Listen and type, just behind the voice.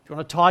you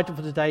want a title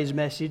for today's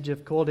message,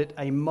 I've called it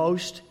A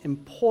Most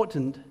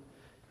Important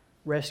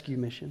Rescue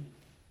Mission.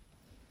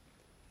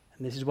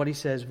 And this is what he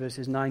says,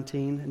 verses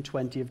 19 and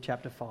 20 of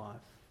chapter 5.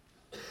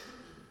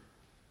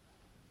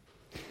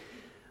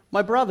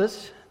 My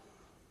brothers,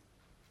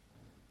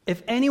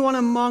 if anyone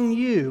among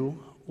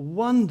you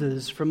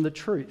wanders from the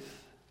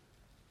truth,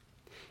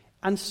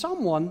 and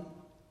someone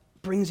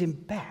brings him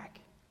back,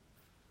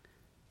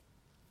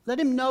 let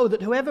him know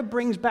that whoever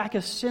brings back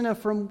a sinner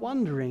from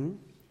wandering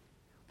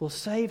will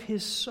save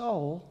his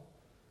soul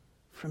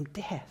from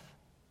death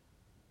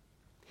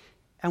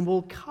and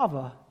will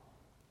cover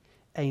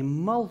a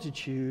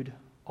multitude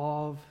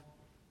of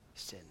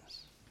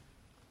sins.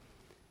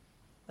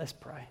 Let's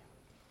pray.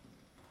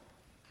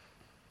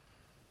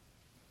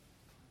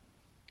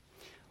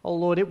 Oh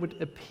Lord, it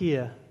would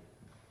appear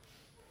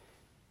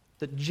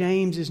that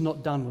James is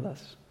not done with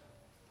us.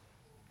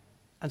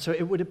 And so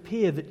it would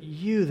appear that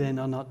you then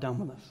are not done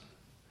with us.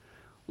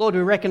 Lord,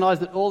 we recognize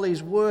that all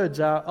these words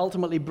are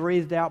ultimately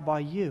breathed out by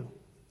you.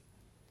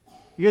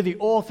 You're the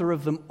author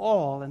of them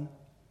all. And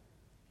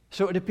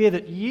so it would appear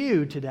that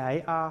you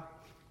today are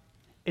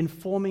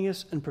informing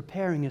us and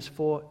preparing us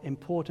for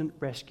important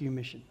rescue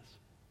missions.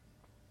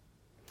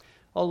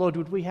 Oh Lord,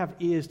 would we have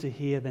ears to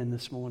hear then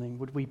this morning?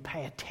 Would we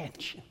pay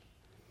attention?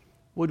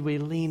 Would we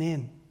lean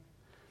in,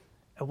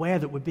 aware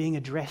that we're being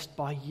addressed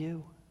by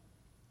you?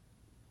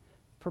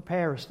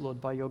 Prepare us,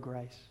 Lord, by your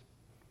grace.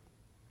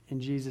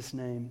 In Jesus'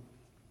 name,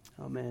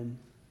 amen.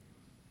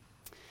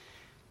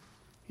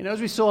 You know, as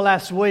we saw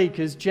last week,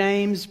 as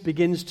James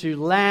begins to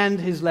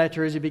land his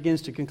letter, as he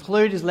begins to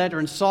conclude his letter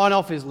and sign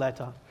off his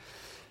letter,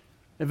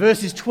 in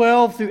verses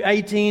 12 through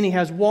 18, he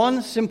has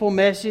one simple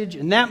message,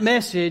 and that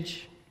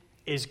message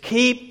is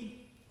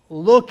keep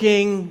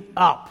looking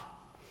up.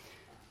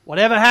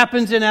 Whatever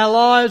happens in our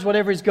lives,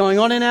 whatever is going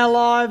on in our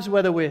lives,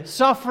 whether we're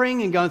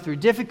suffering and going through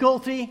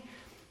difficulty,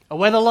 or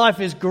whether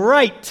life is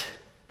great,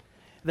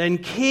 then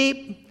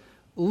keep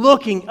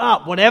looking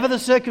up. Whatever the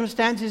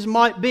circumstances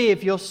might be,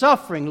 if you're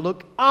suffering,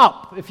 look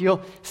up. If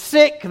you're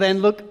sick, then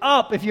look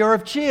up. If you're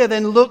of cheer,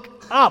 then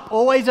look up.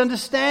 Always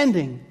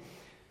understanding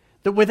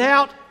that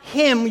without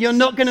Him, you're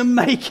not going to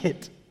make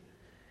it.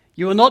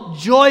 You are not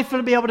joyful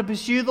to be able to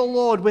pursue the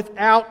Lord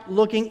without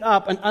looking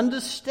up. And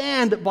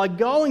understand that by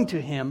going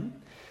to Him,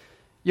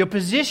 you're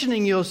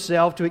positioning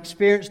yourself to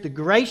experience the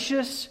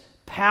gracious,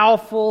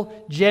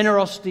 powerful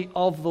generosity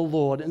of the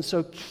Lord. And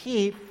so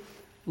keep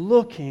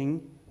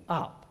looking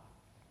up.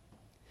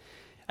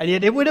 And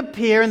yet it would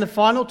appear in the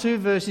final two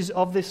verses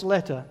of this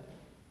letter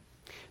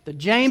that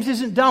James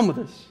isn't done with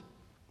us.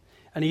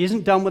 And he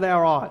isn't done with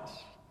our eyes.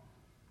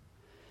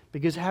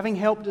 Because having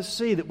helped us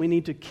see that we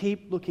need to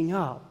keep looking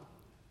up,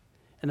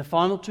 in the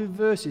final two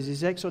verses,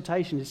 his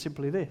exhortation is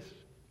simply this: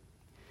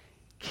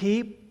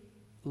 keep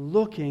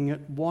looking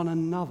at one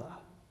another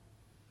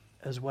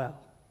as well.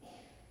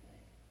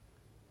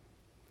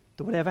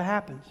 That whatever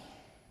happens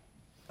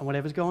and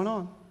whatever's going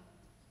on,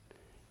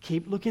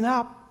 keep looking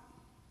up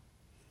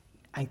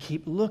and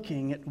keep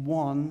looking at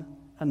one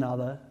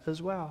another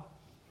as well.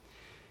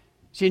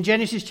 See, in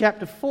Genesis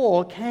chapter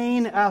 4,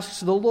 Cain asks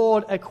the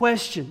Lord a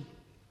question.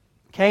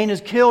 Cain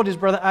has killed his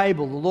brother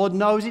Abel. The Lord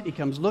knows it. He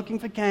comes looking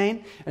for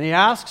Cain, and he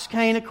asks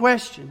Cain a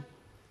question.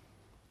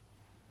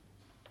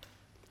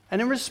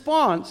 And in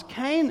response,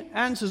 Cain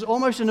answers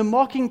almost in a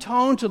mocking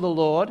tone to the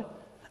Lord,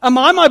 "Am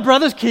I my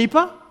brother's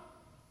keeper?"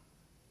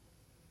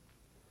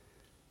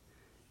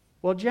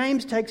 Well,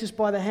 James takes us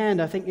by the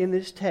hand, I think, in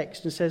this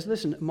text and says,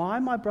 listen, am I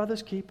my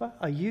brother's keeper?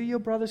 Are you your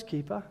brother's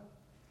keeper?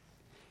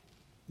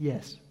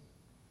 Yes.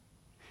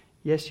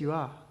 Yes, you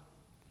are.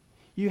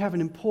 You have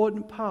an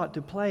important part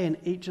to play in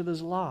each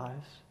other's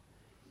lives.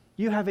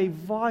 You have a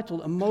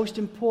vital and most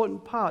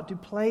important part to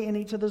play in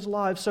each other's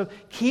lives. So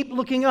keep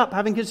looking up,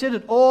 having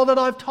considered all that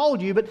I've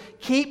told you, but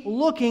keep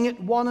looking at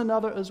one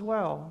another as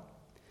well.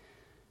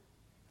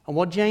 And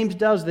what James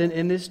does then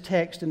in this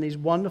text, in these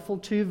wonderful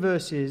two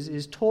verses,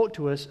 is talk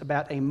to us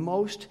about a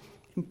most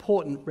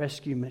important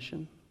rescue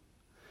mission.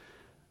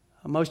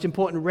 A most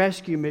important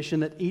rescue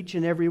mission that each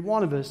and every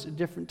one of us at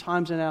different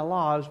times in our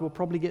lives will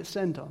probably get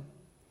sent on.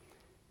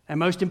 A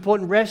most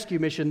important rescue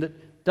mission that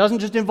doesn't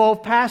just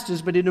involve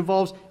pastors, but it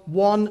involves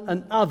one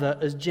another,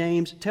 as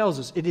James tells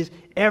us. It is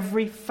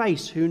every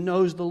face who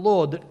knows the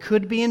Lord that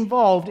could be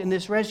involved in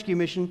this rescue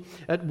mission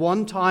at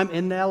one time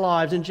in their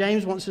lives. And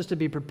James wants us to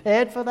be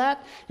prepared for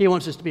that. He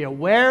wants us to be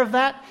aware of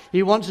that.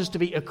 He wants us to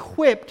be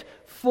equipped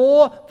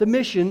for the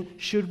mission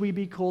should we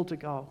be called to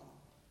go.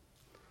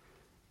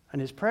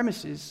 And his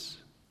premise is,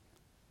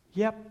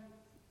 yep,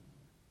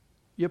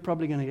 you're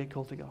probably going to get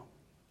called to go.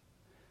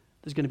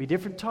 There's going to be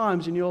different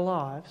times in your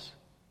lives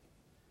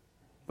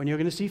when you're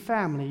going to see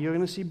family, you're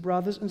going to see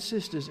brothers and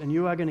sisters, and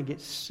you are going to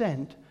get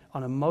sent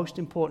on a most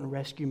important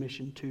rescue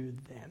mission to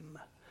them.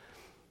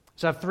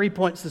 So I have 3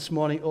 points this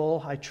morning,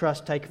 all, I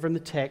trust, taken from the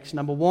text.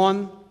 Number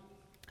 1,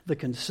 the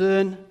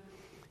concern.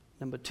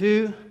 Number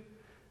 2,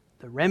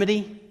 the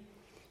remedy.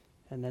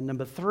 And then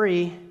number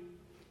 3,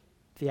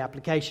 the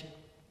application.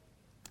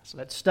 So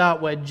let's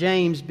start where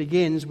James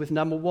begins with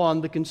number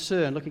 1, the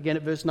concern. Look again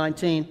at verse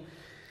 19.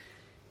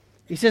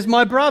 He says,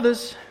 "My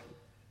brothers,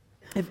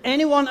 if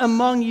anyone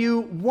among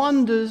you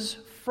wanders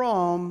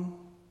from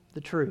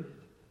the truth."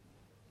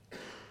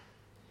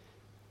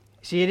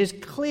 See, it is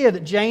clear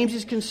that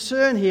James's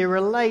concern here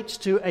relates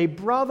to a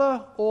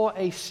brother or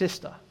a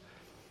sister.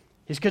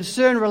 His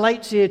concern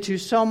relates here to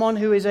someone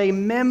who is a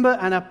member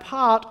and a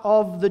part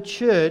of the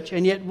church,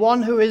 and yet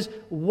one who is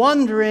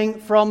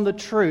wandering from the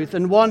truth,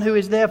 and one who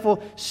is therefore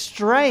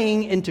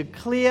straying into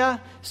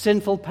clear,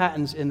 sinful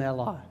patterns in their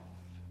life.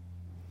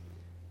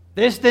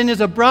 This then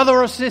is a brother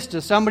or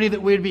sister, somebody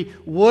that we'd be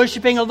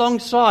worshipping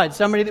alongside,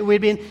 somebody that we'd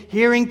be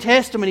hearing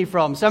testimony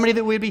from, somebody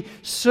that we'd be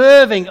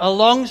serving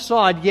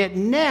alongside, yet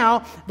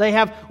now they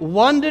have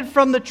wandered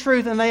from the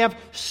truth and they have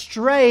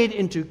strayed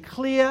into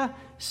clear,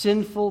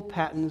 sinful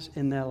patterns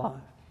in their life.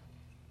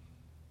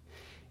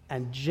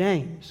 And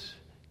James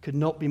could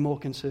not be more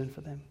concerned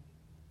for them.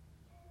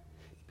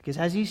 Because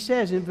as he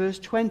says in verse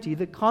 20,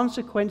 the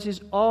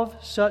consequences of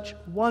such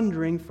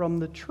wandering from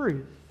the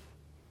truth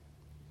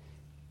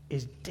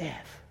is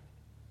death.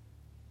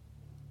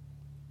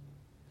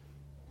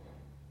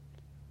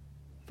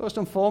 First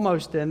and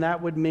foremost, then,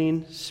 that would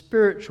mean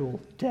spiritual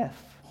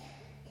death.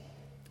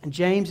 And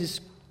James is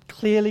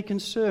clearly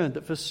concerned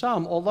that for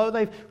some, although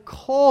they've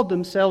called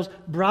themselves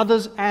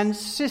brothers and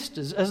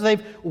sisters, as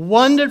they've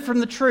wandered from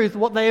the truth,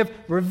 what they have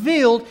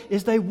revealed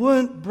is they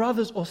weren't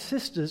brothers or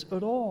sisters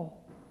at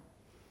all.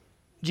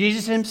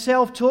 Jesus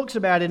himself talks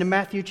about it in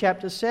Matthew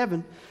chapter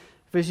 7,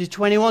 verses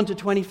 21 to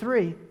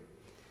 23.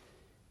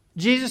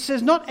 Jesus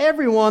says, "Not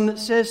everyone that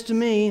says to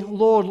me,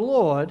 'Lord,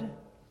 Lord,'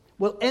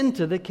 will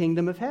enter the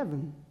kingdom of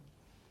heaven."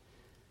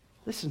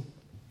 Listen.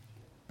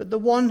 "But the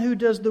one who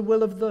does the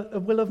will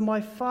of my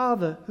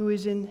Father who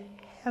is in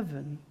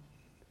heaven.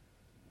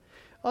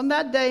 On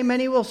that day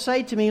many will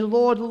say to me,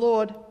 'Lord,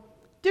 Lord,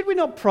 did we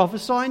not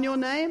prophesy in your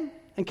name,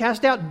 and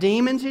cast out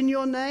demons in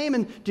your name,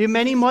 and do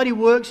many mighty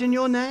works in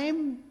your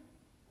name?'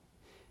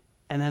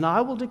 And then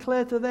I will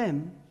declare to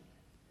them,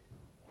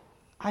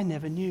 'I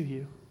never knew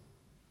you.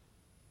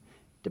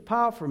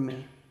 Depart from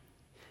me,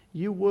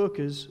 you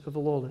workers of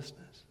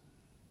lawlessness.'"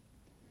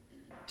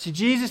 See,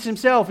 Jesus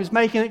himself is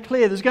making it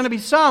clear there's going to be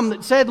some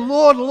that said,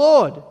 "Lord,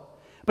 Lord,"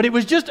 but it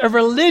was just a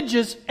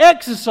religious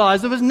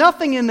exercise. There was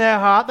nothing in their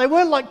heart. They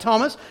weren't like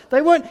Thomas.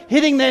 They weren't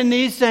hitting their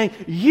knees saying,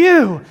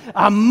 "You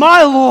are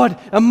my Lord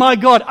and my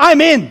God.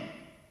 I'm in.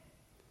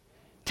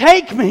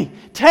 Take me,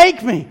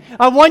 take me.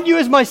 I want you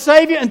as my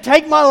Savior, and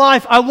take my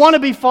life. I want to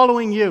be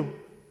following you.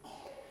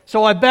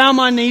 So I bow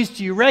my knees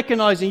to you,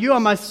 recognizing you are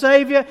my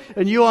Savior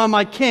and you are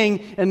my King,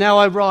 and now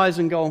I rise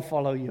and go and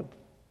follow you."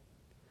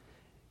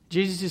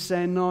 Jesus is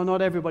saying, no,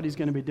 not everybody's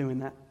going to be doing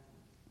that.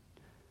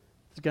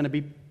 There's going to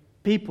be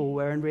people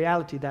where in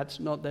reality that's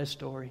not their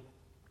story.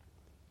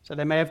 So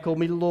they may have called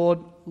me Lord,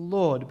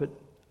 Lord, but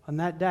on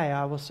that day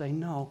I will say,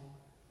 "No,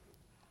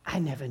 I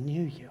never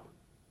knew you.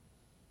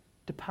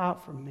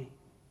 Depart from me."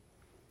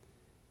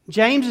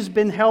 James has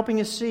been helping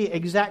us see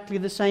exactly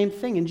the same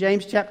thing in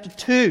James chapter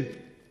 2,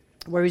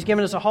 where he's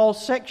given us a whole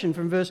section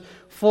from verse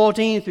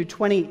 14 through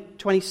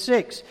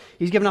 26.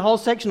 He's given a whole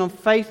section on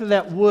faith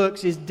without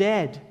works is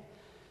dead.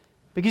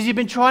 Because you've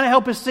been trying to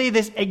help us see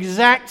this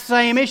exact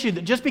same issue,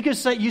 that just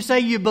because you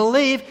say you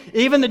believe,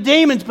 even the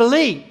demons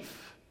believe.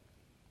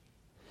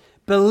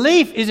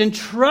 Belief is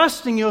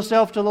entrusting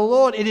yourself to the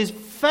Lord. It is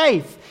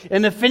faith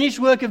in the finished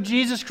work of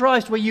Jesus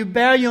Christ, where you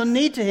bow your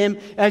knee to Him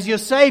as your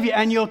Savior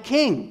and your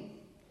King.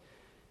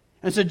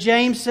 And so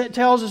James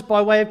tells us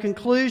by way of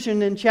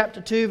conclusion in chapter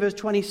 2, verse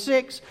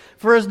 26,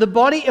 "For as the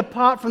body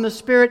apart from the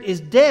Spirit is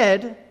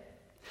dead,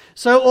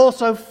 so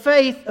also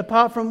faith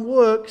apart from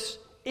works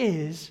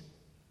is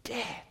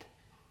dead."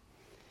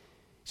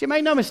 See,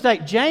 make no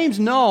mistake, James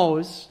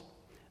knows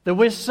that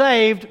we're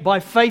saved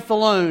by faith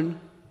alone,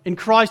 in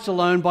Christ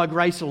alone, by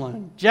grace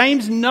alone.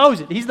 James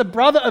knows it. He's the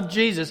brother of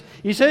Jesus.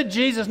 He's heard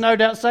Jesus no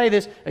doubt say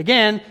this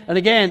again and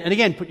again and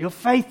again. "Put your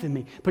faith in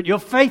me. Put your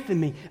faith in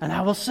me, and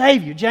I will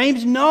save you."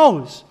 James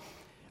knows.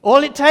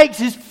 All it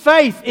takes is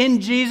faith in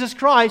Jesus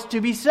Christ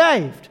to be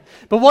saved.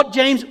 But what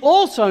James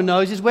also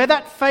knows is where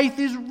that faith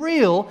is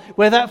real,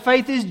 where that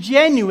faith is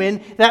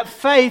genuine, that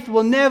faith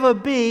will never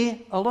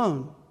be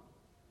alone.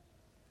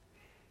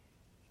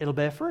 It'll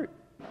bear fruit.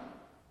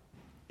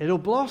 It'll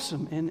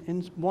blossom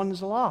in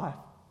one's life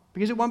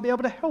because it won't be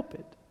able to help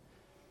it.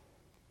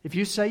 If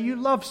you say you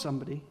love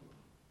somebody,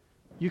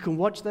 you can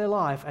watch their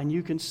life and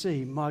you can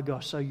see, my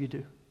gosh, so you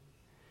do.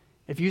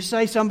 If you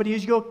say somebody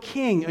is your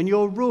king and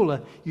your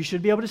ruler, you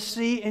should be able to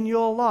see in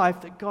your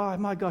life that, God,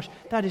 my gosh,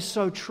 that is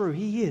so true.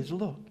 He is,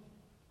 look.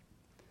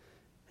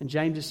 And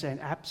James is saying,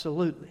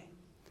 absolutely.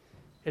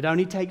 It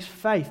only takes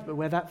faith, but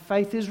where that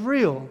faith is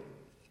real,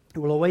 it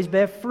will always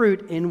bear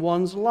fruit in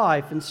one's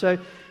life. And so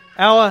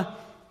our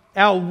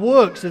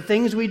works, the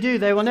things we do,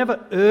 they will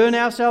never earn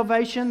our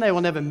salvation. They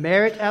will never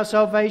merit our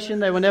salvation.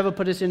 They will never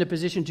put us in a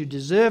position to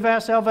deserve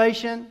our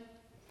salvation.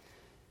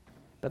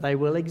 But they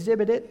will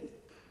exhibit it.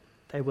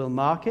 They will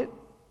mark it.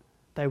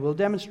 They will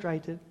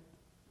demonstrate it.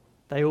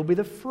 They will be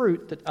the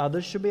fruit that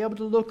others should be able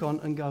to look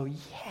on and go,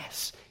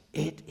 yes,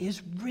 it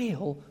is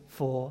real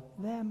for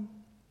them.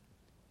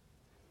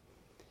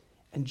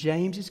 And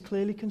James is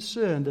clearly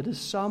concerned that as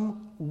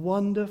some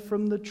wander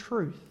from the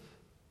truth,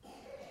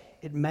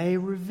 it may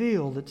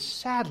reveal that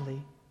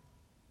sadly,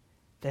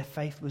 their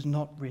faith was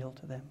not real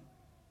to them.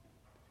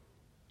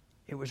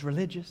 It was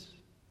religious,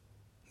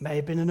 may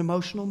have been an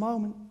emotional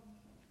moment,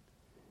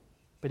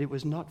 but it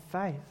was not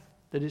faith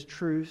that is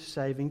true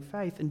saving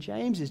faith. And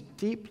James is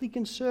deeply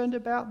concerned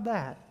about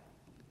that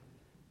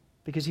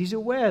because he's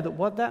aware that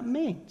what that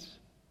means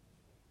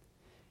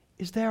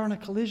is they're on a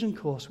collision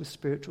course with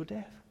spiritual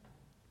death.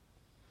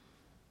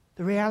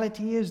 The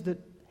reality is that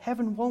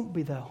heaven won't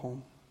be their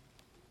home.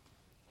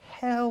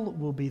 Hell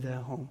will be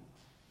their home.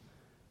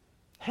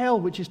 Hell,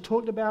 which is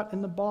talked about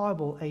in the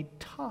Bible a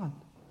ton.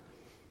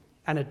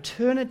 An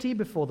eternity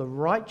before the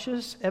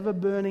righteous,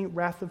 ever-burning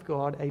wrath of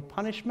God, a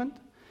punishment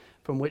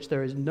from which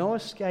there is no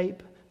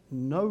escape,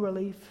 no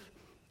relief,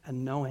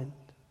 and no end.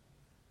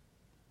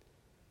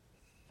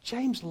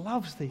 James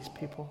loves these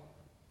people.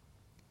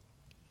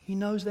 He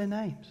knows their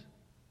names.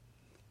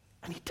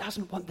 And he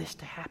doesn't want this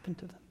to happen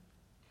to them.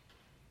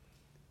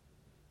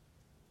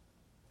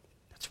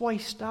 That's why he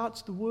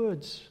starts the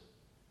words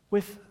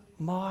with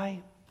my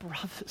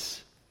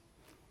brothers.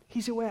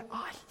 He's aware,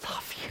 I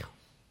love you.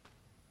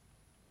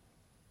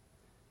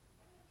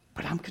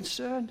 But I'm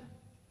concerned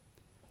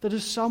that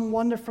as some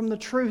wander from the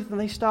truth and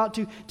they start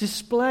to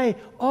display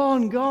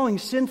ongoing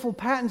sinful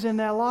patterns in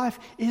their life,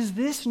 is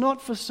this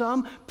not for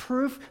some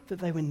proof that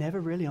they were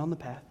never really on the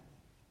path?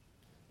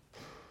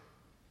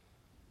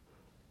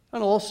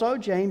 And also,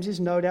 James is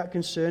no doubt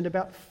concerned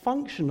about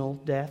functional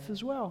death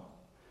as well.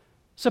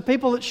 So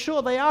people that,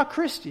 sure, they are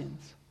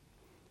Christians,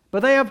 but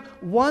they have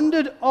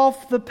wandered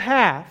off the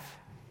path.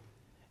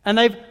 And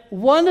they've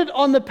wandered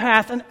on the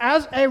path, and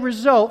as a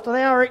result,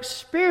 they are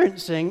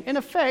experiencing, in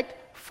effect,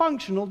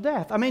 functional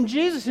death. I mean,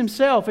 Jesus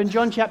himself in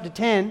John chapter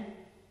 10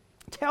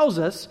 tells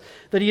us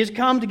that he has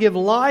come to give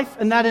life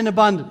and that in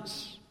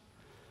abundance.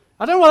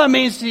 I don't know what that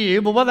means to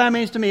you, but what that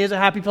means to me is a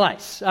happy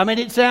place. I mean,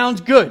 it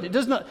sounds good. It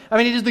does not. I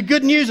mean, it is the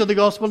good news of the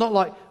gospel, not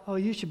like, oh,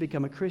 you should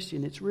become a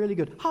Christian. It's really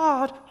good.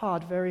 Hard,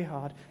 very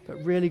hard,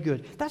 but really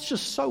good. That's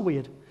just so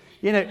weird.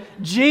 You know,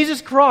 Jesus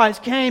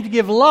Christ came to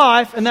give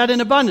life and that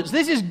in abundance.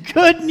 This is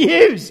good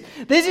news.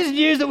 This is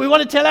news that we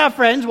want to tell our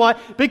friends. Why?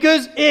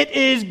 Because it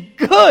is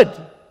good.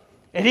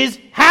 It is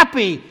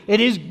happy.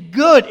 It is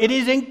good. It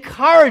is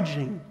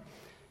encouraging.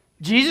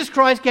 Jesus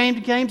Christ came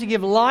to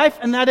give life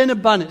and that in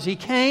abundance. He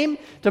came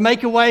to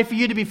make a way for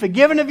you to be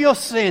forgiven of your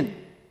sin.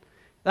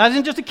 That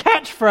isn't just a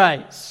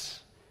catchphrase.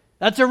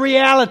 That's a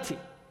reality.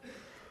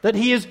 That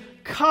he has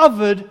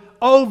covered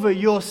over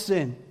your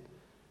sin.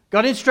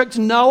 God instructs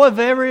Noah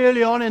very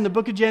early on in the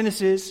book of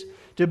Genesis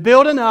to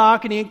build an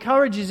ark, and he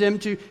encourages him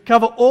to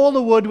cover all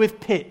the wood with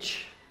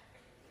pitch.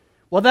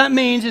 What that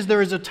means is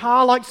there is a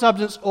tar-like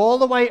substance all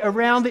the way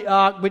around the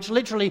ark, which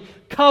literally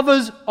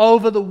covers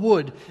over the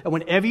wood. And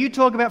whenever you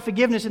talk about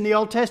forgiveness in the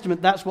Old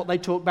Testament, that's what they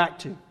talk back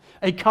to.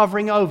 A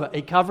covering over,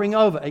 a covering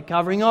over, a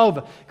covering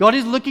over. God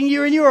is looking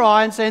you in your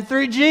eye and saying,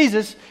 through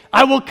Jesus,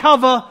 I will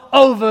cover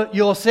over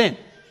your sin.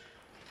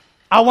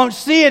 I won't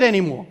see it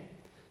anymore.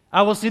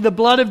 I will see the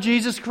blood of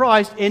Jesus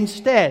Christ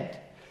instead.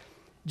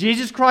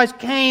 Jesus Christ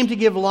came to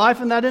give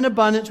life and that in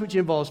abundance, which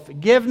involves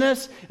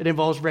forgiveness, it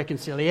involves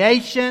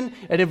reconciliation,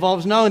 it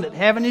involves knowing that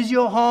heaven is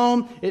your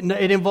home,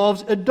 it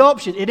involves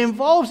adoption. It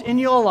involves in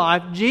your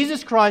life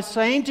Jesus Christ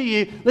saying to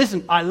you,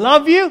 listen, I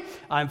love you,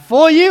 I'm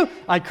for you,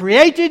 I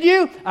created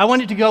you, I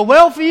want it to go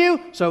well for you,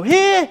 so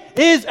here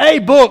is a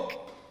book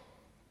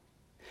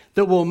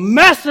that will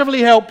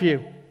massively help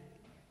you.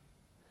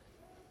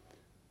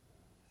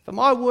 For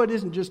my word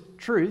isn't just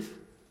truth,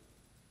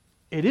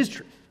 it is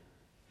truth.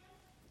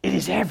 It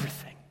is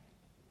everything.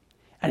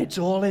 And it's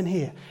all in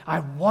here. I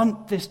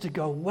want this to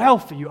go well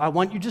for you. I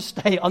want you to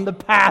stay on the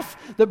path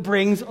that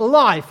brings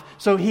life.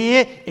 So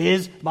here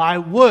is my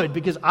word,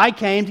 because I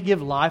came to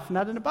give life and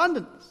that in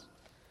abundance.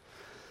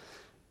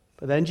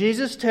 But then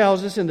Jesus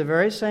tells us in the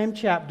very same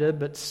chapter,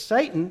 but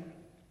Satan,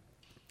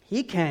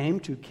 he came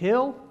to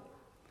kill,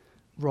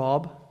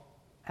 rob,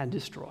 and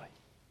destroy.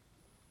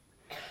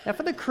 Now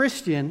for the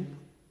Christian,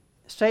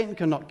 Satan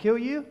cannot kill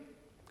you,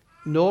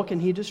 nor can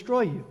he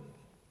destroy you.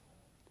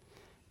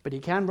 But he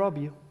can rob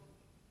you.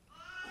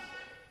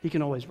 He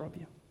can always rob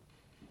you.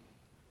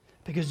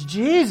 Because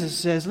Jesus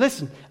says,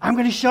 listen, I'm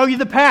going to show you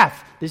the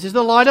path. This is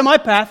the light of my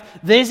path.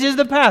 This is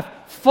the path.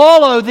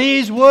 Follow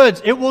these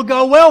words. It will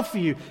go well for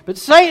you. But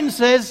Satan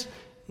says,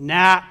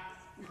 nah,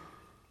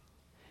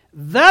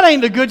 that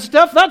ain't the good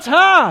stuff. That's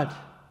hard.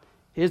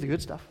 Here's the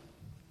good stuff.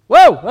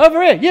 Whoa,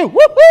 over here. You,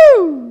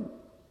 woohoo!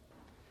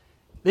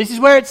 This is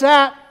where it's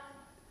at.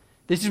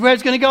 This is where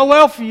it's going to go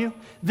well for you.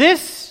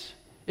 This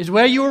is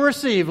where you will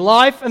receive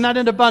life and that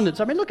in abundance.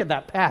 I mean, look at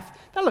that path.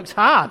 That looks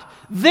hard.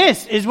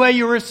 This is where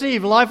you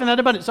receive life and that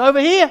abundance. Over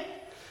here.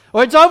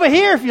 Or it's over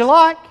here if you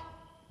like.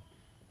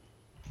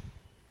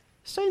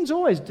 Satan's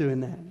always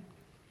doing that.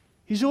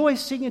 He's always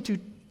seeking to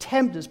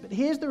tempt us. But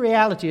here's the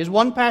reality. As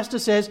one pastor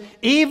says,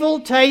 evil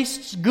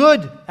tastes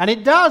good. And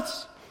it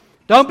does.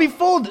 Don't be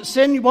fooled that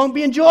sin won't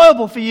be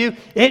enjoyable for you.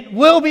 It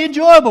will be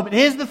enjoyable. But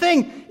here's the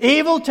thing.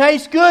 Evil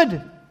tastes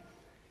good.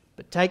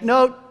 But take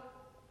note,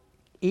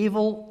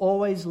 evil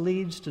always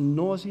leads to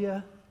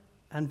nausea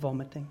and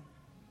vomiting.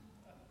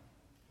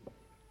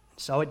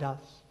 So it does.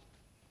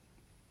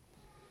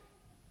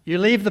 You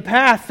leave the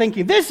path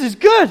thinking, this is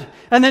good.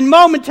 And then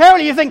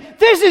momentarily you think,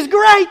 this is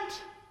great.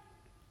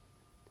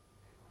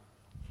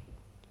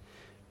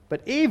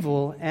 But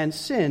evil and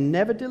sin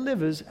never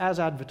delivers as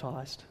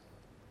advertised.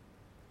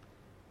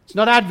 It's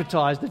not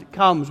advertised that it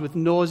comes with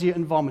nausea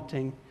and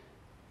vomiting,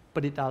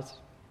 but it does.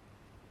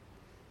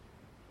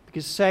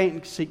 Because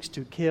Satan seeks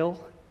to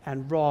kill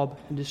and rob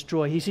and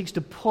destroy. He seeks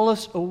to pull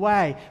us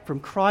away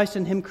from Christ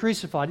and Him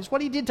crucified. It's what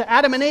He did to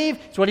Adam and Eve.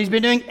 It's what He's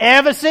been doing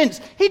ever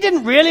since. He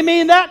didn't really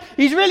mean that.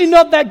 He's really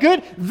not that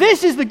good.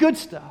 This is the good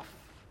stuff.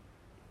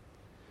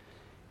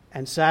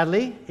 And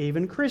sadly,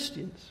 even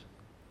Christians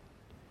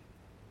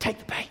take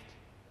the bait.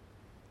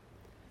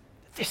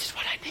 This is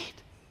what I need.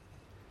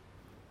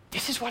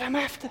 This is what I'm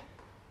after.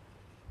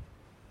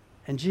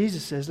 And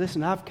Jesus says,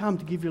 listen, I've come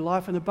to give you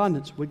life in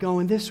abundance. We're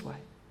going this way.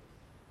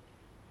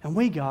 And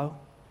we go,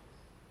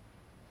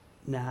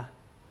 nah.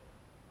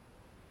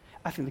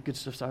 I think the good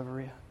stuff's over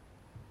here.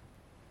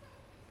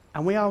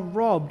 And we are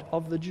robbed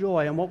of the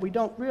joy. And what we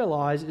don't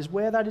realize is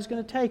where that is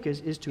going to take us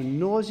is to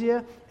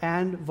nausea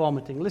and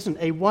vomiting. Listen,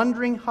 a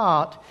wandering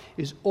heart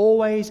is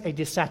always a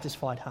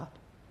dissatisfied heart.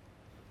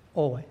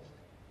 Always.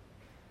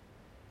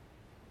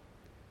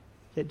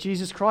 Yet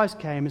Jesus Christ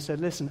came and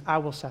said, listen, I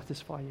will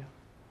satisfy you.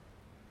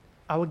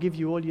 I will give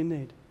you all you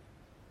need.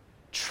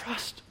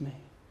 Trust me.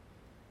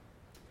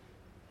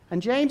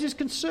 And James is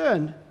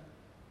concerned.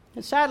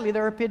 And sadly,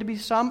 there appear to be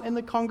some in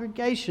the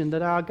congregation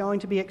that are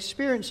going to be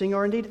experiencing,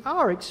 or indeed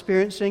are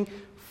experiencing,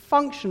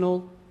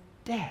 functional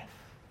death.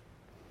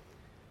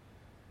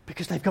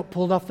 Because they've got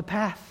pulled off the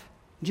path.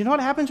 Do you know what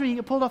happens when you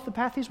get pulled off the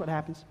path? Here's what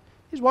happens.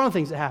 Here's one of the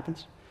things that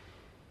happens.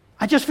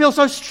 I just feel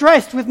so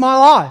stressed with my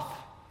life.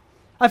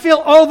 I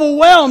feel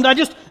overwhelmed. I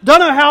just don't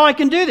know how I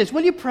can do this.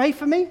 Will you pray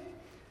for me?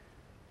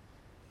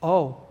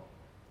 Oh,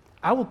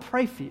 I will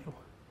pray for you.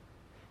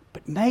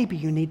 But maybe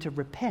you need to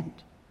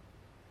repent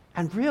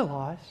and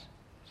realize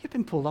you've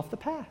been pulled off the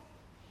path.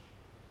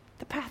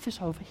 The path is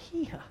over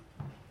here.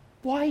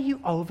 Why are you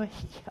over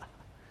here?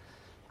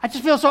 I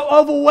just feel so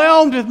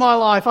overwhelmed with my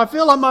life. I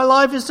feel like my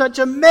life is such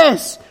a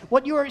mess.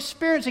 What you are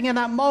experiencing in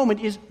that moment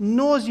is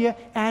nausea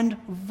and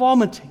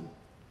vomiting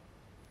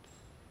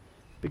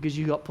because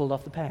you got pulled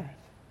off the path.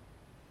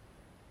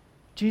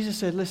 Jesus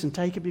said, listen,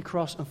 take up your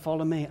cross and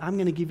follow me. I'm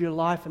going to give you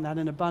life and that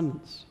in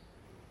abundance.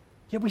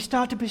 Yet we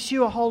start to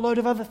pursue a whole load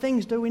of other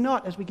things, do we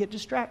not, as we get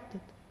distracted?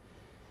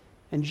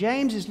 And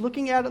James is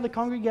looking out at the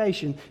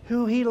congregation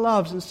who he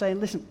loves and saying,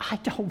 listen, I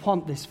don't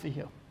want this for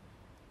you.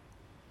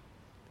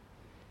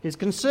 His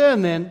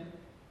concern then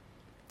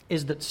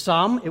is that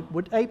some, it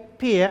would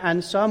appear,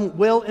 and some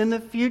will in the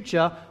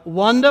future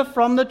wander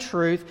from the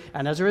truth,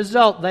 and as a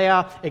result they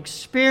are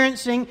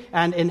experiencing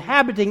and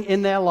inhabiting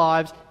in their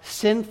lives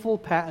sinful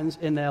patterns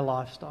in their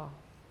lifestyle.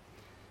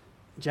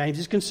 James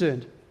is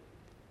concerned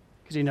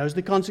because he knows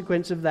the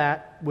consequence of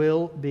that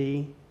will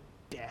be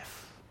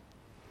death.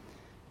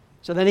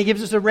 So then he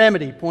gives us a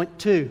remedy, point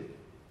 2.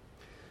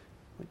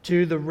 Point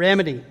 2, the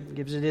remedy. He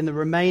gives it in the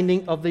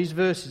remaining of these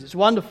verses. It's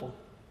wonderful.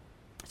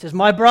 It says,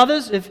 my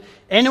brothers, if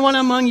anyone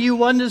among you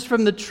wanders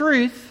from the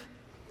truth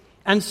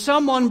and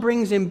someone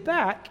brings him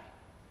back,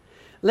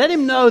 let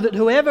him know that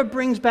whoever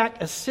brings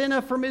back a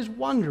sinner from his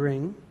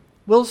wandering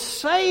will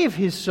save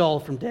his soul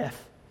from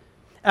death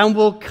and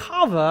will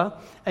cover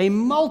a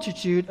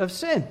multitude of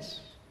sins.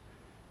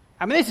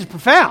 I mean, this is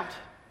profound.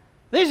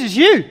 This is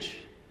huge.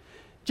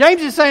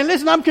 James is saying,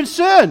 listen, I'm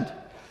concerned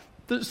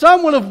that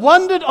some will have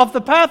wandered off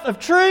the path of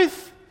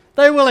truth.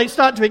 They will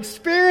start to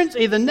experience,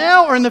 either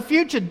now or in the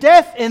future,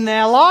 death in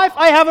their life.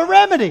 I have a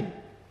remedy.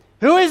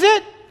 Who is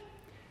it?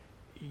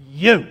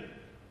 You.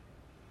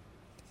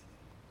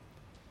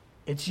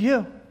 It's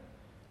you.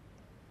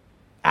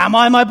 Am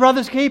I my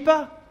brother's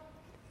keeper?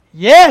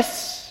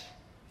 Yes.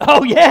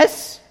 Oh,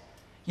 yes.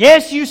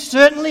 Yes, you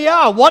certainly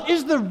are. What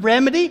is the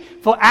remedy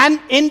for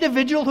an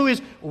individual who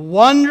is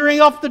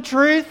wandering off the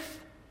truth?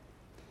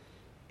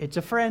 It's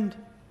a friend.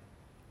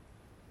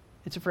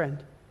 It's a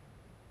friend.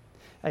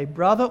 A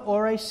brother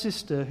or a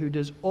sister who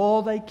does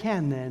all they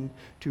can then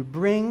to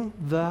bring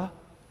the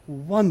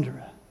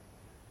wanderer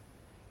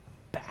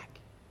back.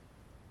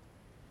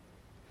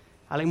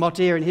 Alec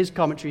Mottier in his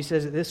commentary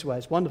says it this way.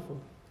 It's wonderful.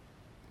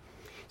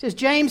 He says,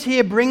 James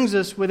here brings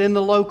us within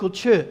the local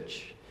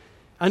church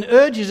and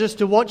urges us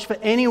to watch for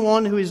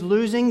anyone who is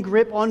losing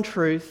grip on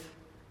truth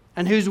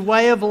and whose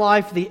way of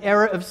life the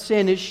error of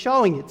sin is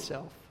showing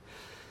itself.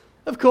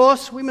 Of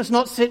course, we must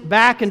not sit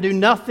back and do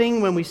nothing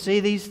when we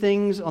see these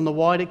things on the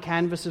wider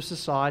canvas of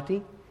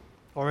society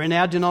or in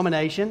our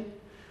denomination,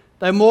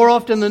 though more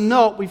often than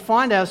not we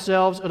find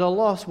ourselves at a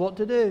loss what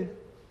to do.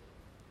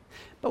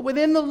 But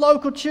within the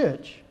local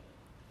church,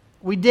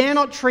 we dare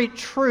not treat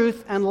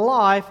truth and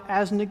life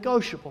as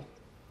negotiable.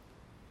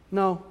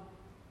 No.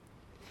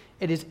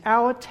 It is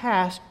our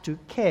task to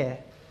care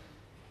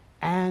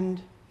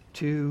and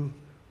to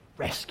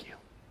rescue.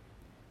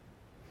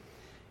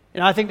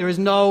 And I think there is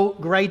no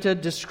greater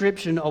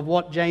description of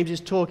what James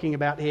is talking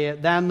about here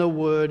than the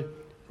word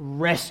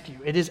rescue.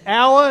 It is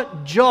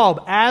our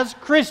job as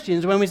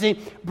Christians, when we see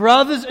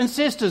brothers and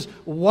sisters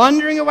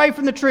wandering away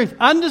from the truth,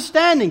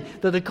 understanding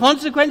that the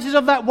consequences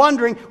of that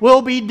wandering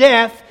will be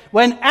death,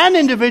 when an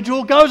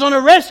individual goes on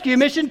a rescue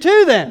mission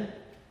to them.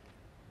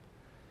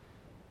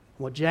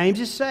 What James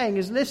is saying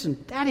is,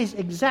 listen, that is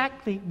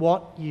exactly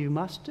what you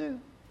must do.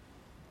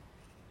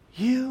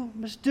 You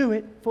must do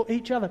it for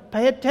each other.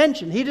 Pay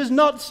attention. He does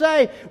not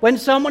say, when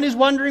someone is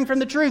wandering from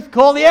the truth,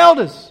 call the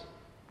elders.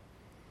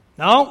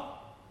 No.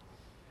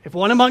 If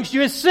one amongst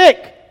you is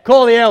sick,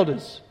 call the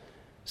elders.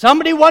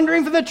 Somebody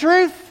wandering from the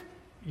truth,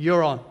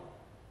 you're on.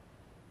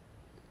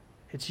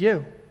 It's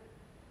you.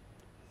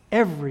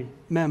 Every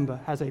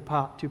member has a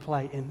part to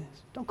play in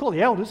this. Don't call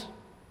the elders.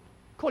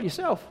 Call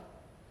yourself.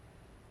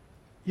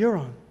 You're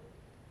on.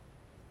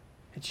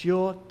 It's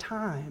your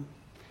time.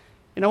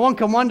 You know, one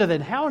can wonder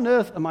then, how on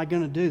earth am I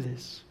going to do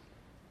this?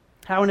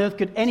 How on earth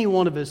could any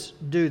one of us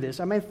do this?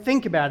 I mean,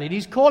 think about it.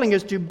 He's calling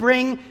us to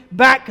bring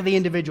back the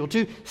individual,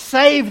 to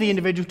save the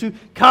individual, to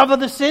cover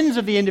the sins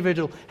of the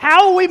individual.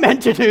 How are we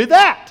meant to do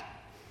that?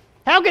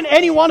 How can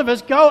any one of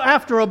us go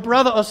after a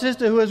brother or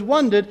sister who has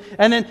wandered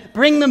and then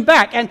bring them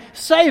back and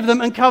save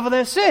them and cover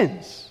their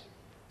sins?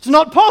 It's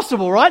not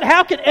possible, right?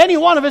 How can any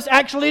one of us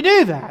actually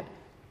do that?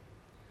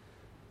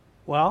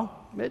 Well,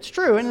 it's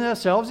true. In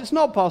ourselves, it's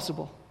not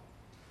possible.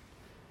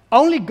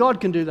 Only God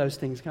can do those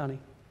things, can't He?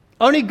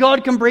 Only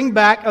God can bring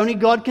back, only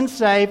God can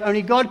save,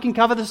 only God can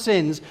cover the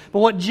sins. But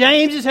what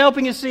James is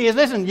helping us see is,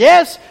 listen,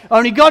 yes,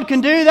 only God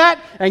can do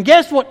that, and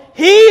guess what?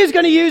 He is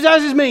going to use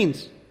as His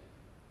means.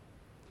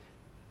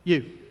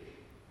 You.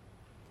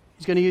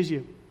 He's going to use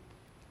you.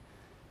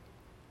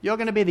 You're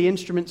going to be the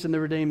instruments in the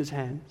Redeemer's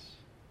hands.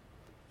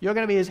 You're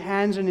going to be His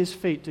hands and His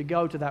feet to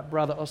go to that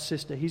brother or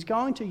sister. He's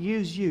going to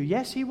use you.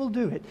 Yes, He will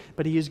do it,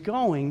 but He is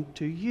going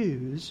to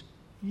use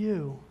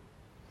you.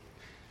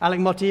 Alec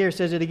Mottier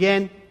says it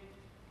again.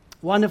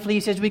 Wonderfully, he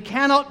says, we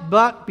cannot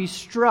but be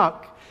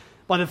struck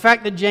by the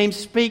fact that James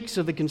speaks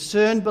of the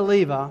concerned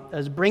believer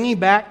as bringing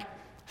back,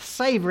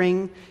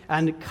 saving,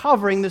 and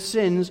covering the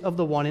sins of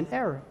the one in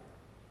error.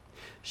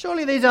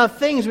 Surely these are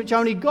things which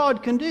only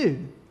God can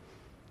do.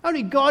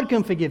 Only God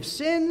can forgive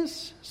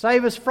sins,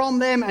 save us from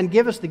them, and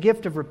give us the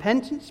gift of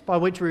repentance by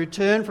which we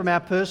return from our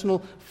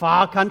personal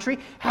far country.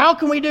 How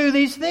can we do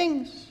these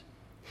things?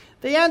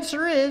 The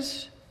answer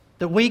is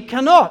that we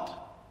cannot.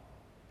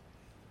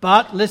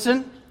 But,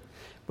 listen,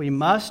 we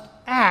must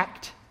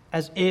act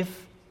as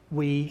if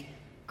we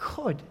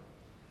could.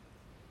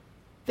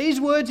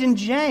 These words in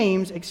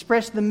James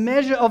express the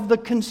measure of the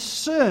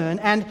concern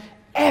and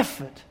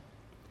effort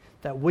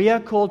that we are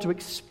called to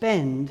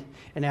expend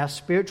in our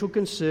spiritual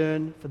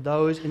concern for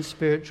those in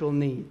spiritual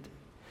need.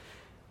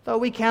 Though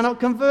we cannot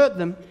convert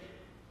them,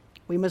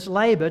 we must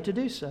labor to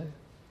do so.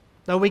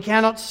 Though we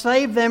cannot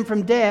save them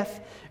from death,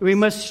 we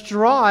must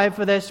strive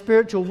for their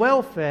spiritual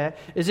welfare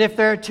as if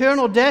their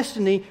eternal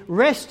destiny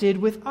rested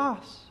with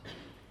us.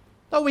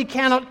 Though we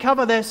cannot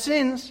cover their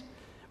sins,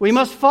 we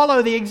must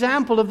follow the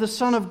example of the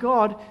Son of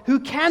God who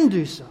can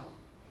do so,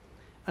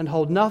 and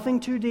hold nothing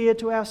too dear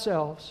to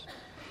ourselves,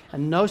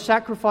 and no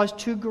sacrifice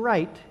too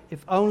great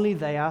if only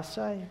they are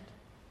saved.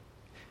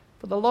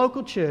 For the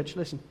local church,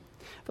 listen,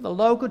 for the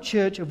local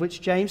church of which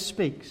James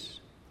speaks,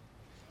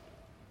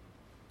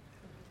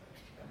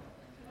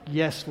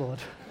 yes, Lord,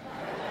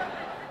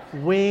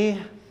 we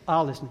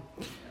are listening.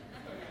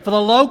 For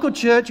the local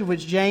church of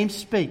which James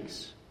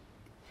speaks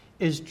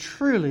is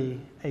truly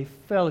a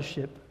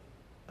fellowship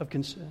of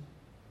concern.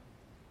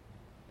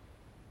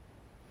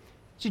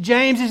 See,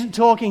 James isn't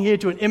talking here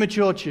to an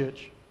immature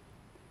church.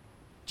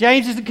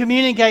 James isn't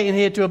communicating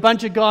here to a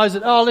bunch of guys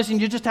that, oh, listen,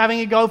 you're just having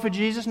a go for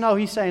Jesus. No,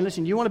 he's saying,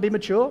 listen, you want to be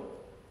mature?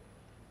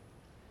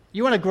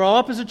 You want to grow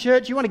up as a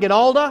church? You want to get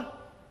older?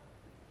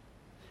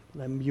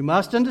 Then you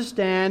must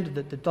understand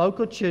that the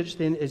local church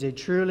then is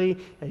truly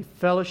a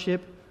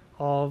fellowship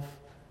of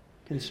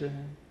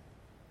concern.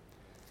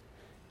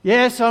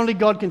 Yes, only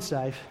God can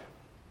save.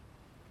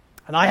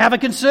 And I have a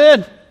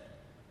concern.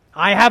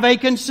 I have a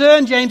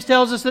concern. James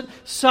tells us that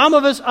some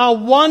of us are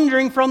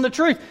wandering from the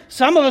truth.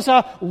 Some of us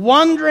are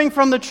wandering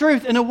from the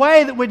truth in a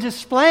way that we're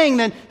displaying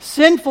then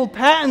sinful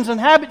patterns and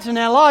habits in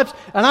our lives.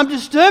 And I'm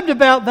disturbed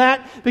about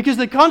that because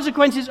the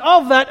consequences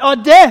of that are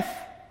death.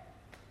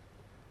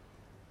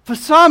 For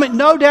some, it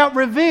no doubt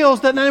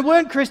reveals that they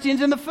weren't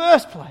Christians in the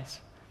first place.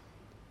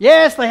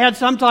 Yes, they had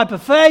some type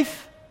of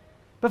faith,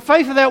 but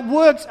faith without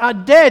works are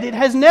dead. It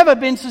has never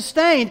been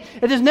sustained.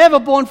 It has never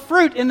borne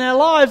fruit in their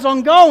lives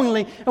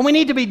ongoingly. And we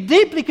need to be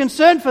deeply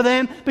concerned for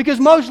them because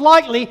most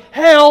likely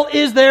hell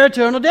is their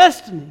eternal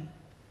destiny.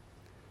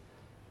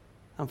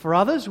 And for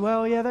others,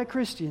 well, yeah, they're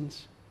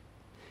Christians.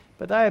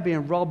 But they are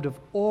being robbed of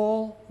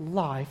all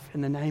life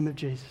in the name of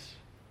Jesus.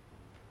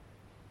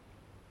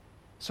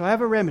 So I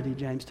have a remedy,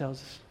 James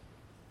tells us.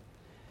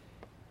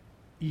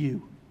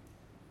 You.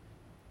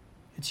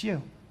 It's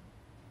you.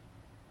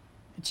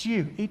 It's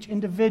you, each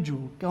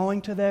individual,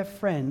 going to their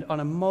friend on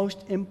a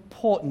most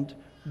important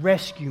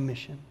rescue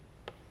mission.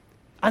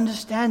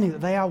 understanding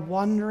that they are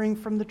wandering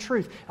from the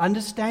truth,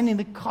 understanding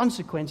the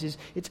consequences.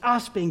 It's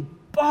us being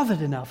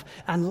bothered enough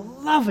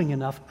and loving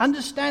enough,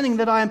 understanding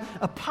that I am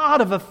a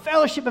part of a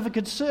fellowship of a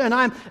concern.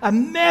 I am a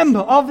member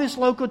of this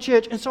local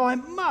church, and so I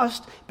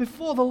must,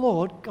 before the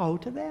Lord, go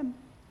to them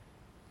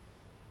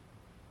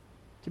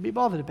to be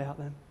bothered about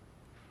them.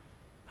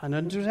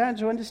 And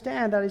to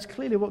understand that is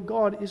clearly what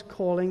God is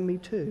calling me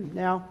to.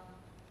 Now,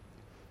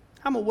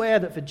 I'm aware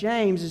that for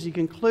James, as he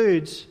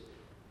concludes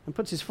and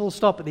puts his full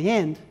stop at the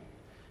end,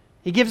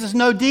 he gives us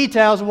no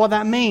details of what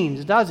that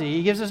means, does he?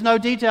 He gives us no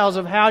details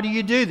of how do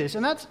you do this.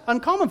 And that's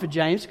uncommon for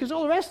James, because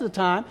all the rest of the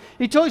time,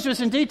 he talks to us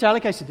in detail.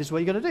 Okay, so this is what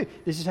you've got to do.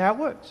 This is how it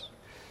works.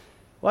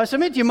 Well, I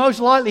submit to you, most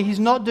likely he's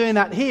not doing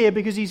that here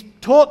because he's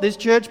taught this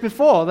church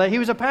before, that he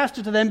was a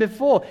pastor to them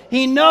before.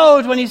 He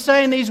knows when he's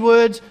saying these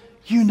words,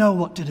 you know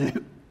what to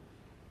do.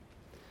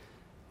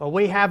 Well,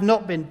 we have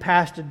not been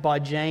pastored by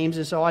James,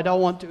 and so I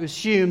don't want to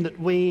assume that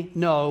we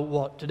know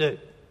what to do.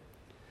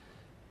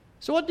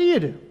 So what do you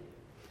do?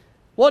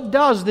 What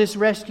does this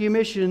rescue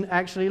mission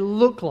actually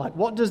look like?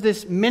 What does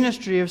this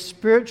ministry of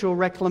spiritual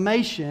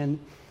reclamation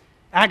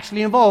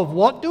actually involve?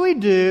 What do we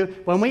do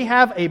when we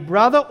have a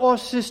brother or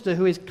sister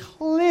who is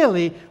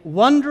clearly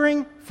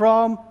wandering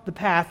from the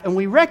path and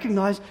we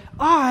recognize,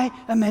 I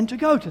am meant to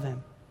go to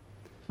them?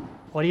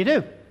 What do you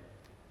do?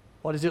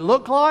 What does it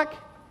look like?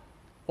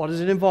 What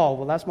does it involve?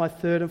 Well, that's my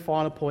third and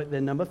final point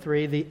then. Number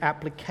 3, the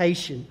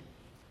application.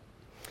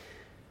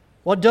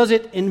 What does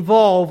it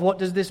involve? What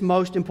does this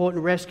most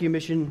important rescue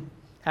mission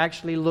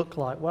actually look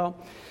like? Well,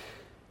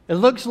 it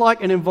looks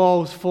like it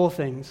involves 4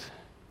 things.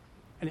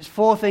 And it's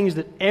 4 things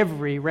that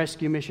every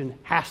rescue mission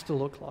has to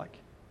look like.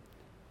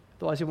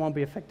 Otherwise it won't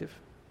be effective.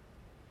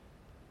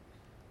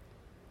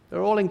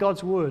 They're all in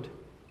God's Word.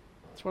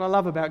 That's what I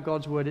love about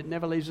God's Word. It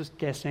never leaves us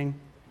guessing.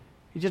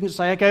 He doesn't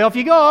say, okay, off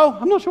you go.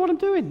 I'm not sure what I'm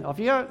doing. Off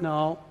you go.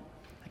 No.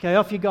 Okay,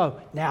 off you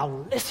go.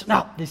 Now listen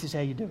up. This is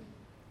how you do it.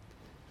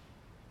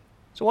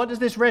 So what does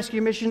this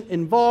rescue mission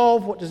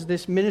involve? What does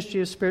this ministry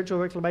of spiritual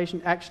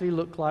reclamation actually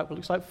look like? Well, it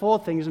looks like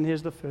 4 things, and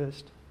here's the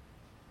first.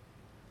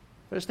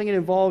 First thing it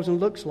involves and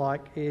looks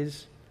like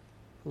is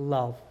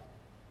love.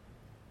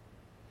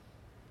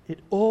 It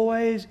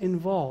always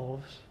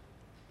involves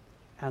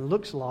and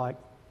looks like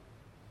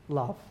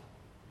love.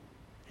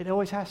 It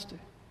always has to.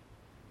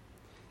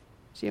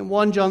 See, in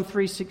 1 John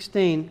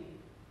 3:16,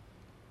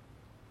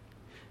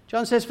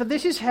 John says, for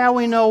this is how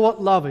we know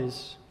what love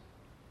is,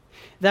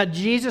 that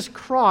Jesus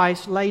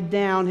Christ laid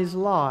down his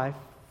life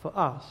for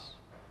us,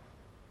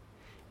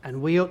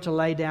 and we ought to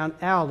lay down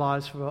our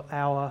lives for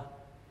our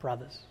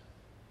brothers.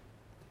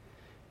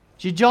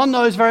 See, John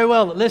knows very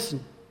well that,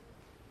 listen,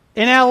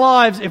 in our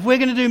lives, if we're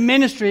going to do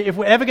ministry, if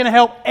we're ever going to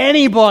help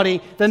anybody,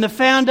 then the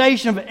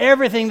foundation of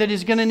everything that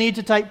is going to need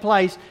to take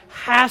place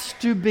has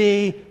to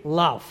be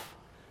love.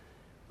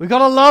 We've got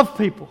to love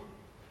people.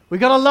 We've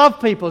got to love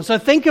people. So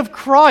think of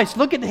Christ.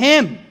 Look at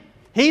him.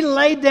 He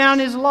laid down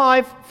his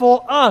life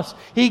for us.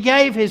 He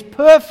gave his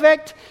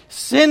perfect,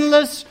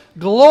 sinless,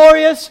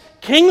 glorious,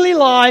 kingly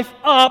life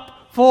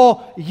up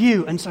for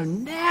you. And so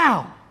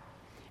now,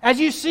 as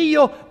you see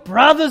your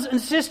brothers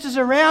and sisters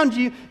around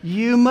you,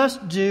 you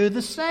must do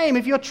the same.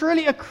 If you're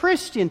truly a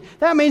Christian,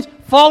 that means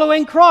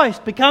following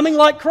Christ, becoming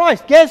like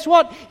Christ. Guess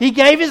what? He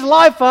gave his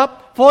life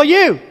up for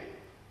you.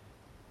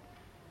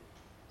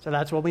 So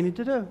that's what we need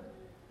to do.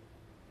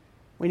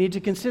 We need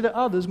to consider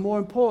others more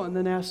important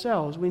than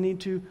ourselves. We need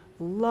to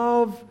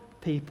love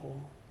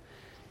people.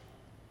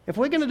 If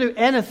we're going to do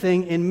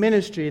anything in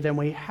ministry, then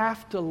we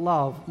have to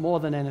love more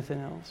than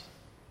anything else.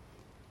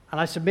 And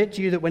I submit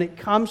to you that when it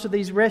comes to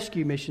these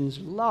rescue missions,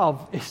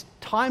 love is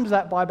times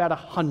that by about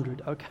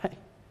 100, okay?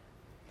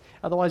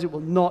 Otherwise it will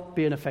not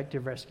be an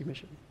effective rescue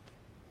mission.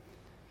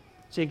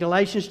 See, in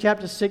Galatians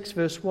chapter 6,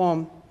 verse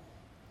 1,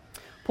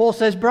 Paul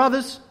says,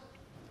 brothers,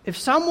 if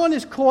someone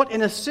is caught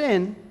in a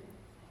sin,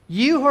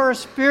 you who are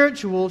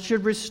spiritual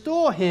should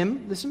restore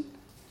him, listen,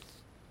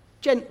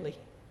 gently.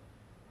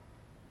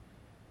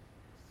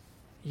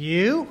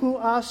 You who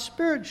are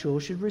spiritual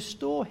should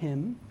restore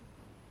him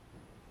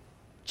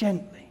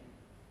gently.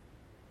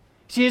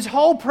 See, his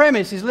whole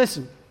premise is,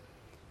 listen,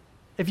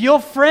 if your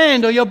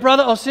friend or your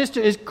brother or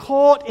sister is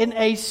caught in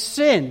a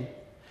sin,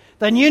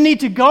 then you need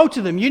to go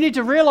to them. You need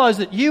to realize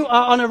that you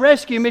are on a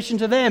rescue mission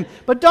to them.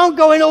 But don't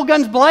go in all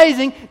guns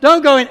blazing.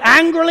 Don't go in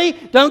angrily.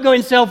 Don't go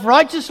in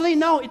self-righteously.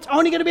 No, it's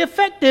only going to be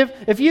effective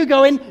if you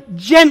go in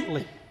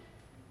gently.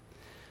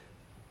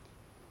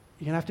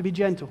 You're going to have to be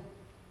gentle.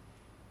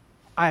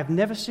 I have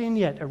never seen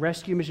yet a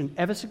rescue mission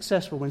ever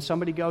successful when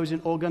somebody goes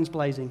in all guns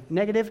blazing.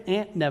 Negative?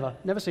 Never.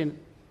 Never seen it.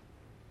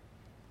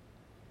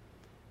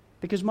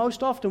 Because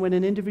most often when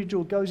an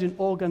individual goes in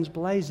all guns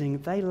blazing,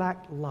 they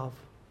lack love.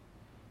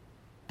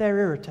 They're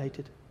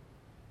irritated.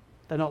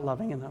 They're not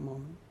loving in that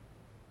moment.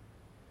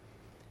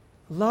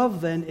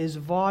 Love then is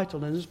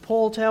vital. And as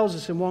Paul tells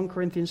us in 1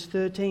 Corinthians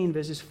 13,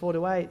 verses 4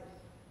 to 8,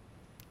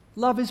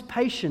 love is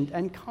patient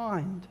and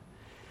kind.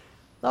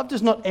 Love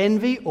does not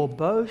envy or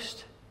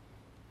boast.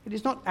 It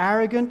is not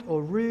arrogant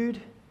or rude.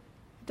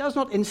 It does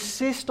not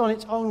insist on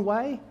its own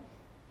way.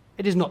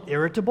 It is not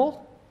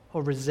irritable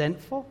or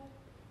resentful.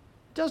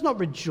 It does not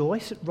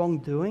rejoice at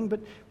wrongdoing, but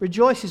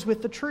rejoices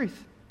with the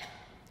truth.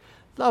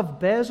 Love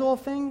bears all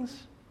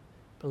things,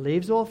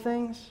 believes all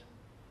things,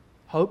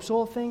 hopes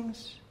all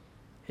things,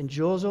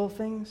 endures all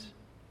things.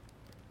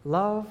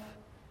 Love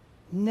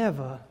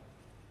never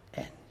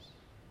ends.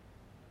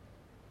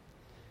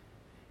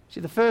 See,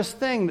 the first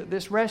thing that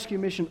this rescue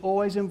mission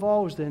always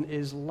involves then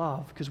is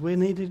love, because we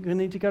need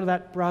to go to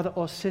that brother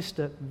or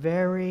sister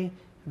very,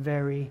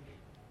 very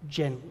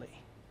gently.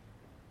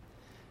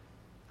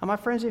 And my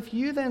friends, if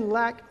you then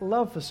lack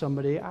love for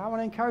somebody, I want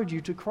to encourage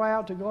you to cry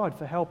out to God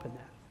for help in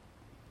that.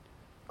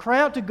 Cry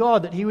out to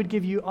God that He would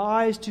give you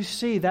eyes to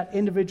see that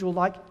individual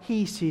like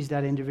He sees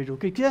that individual.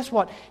 Because guess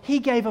what? He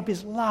gave up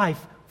His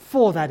life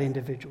for that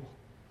individual.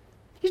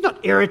 He's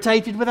not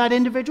irritated with that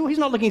individual. He's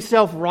not looking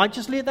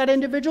self-righteously at that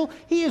individual.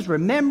 He is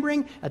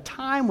remembering a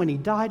time when He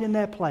died in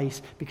their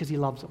place because He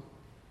loves them.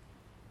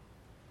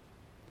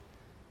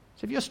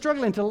 So if you're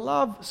struggling to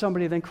love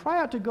somebody, then cry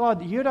out to God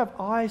that you'd have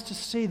eyes to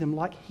see them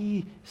like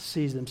He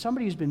sees them.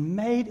 Somebody who's been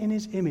made in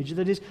His image,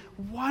 that is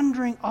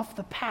wandering off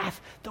the path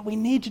that we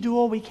need to do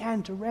all we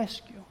can to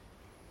rescue.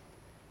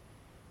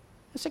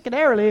 And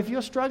secondarily, if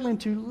you're struggling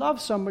to love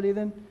somebody,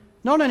 then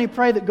not only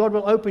pray that God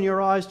will open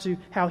your eyes to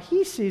how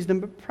He sees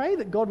them, but pray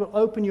that God will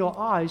open your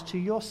eyes to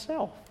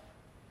yourself.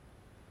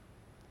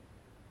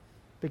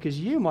 Because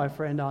you, my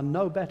friend, are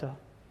no better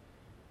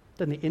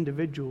than the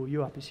individual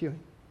you are pursuing.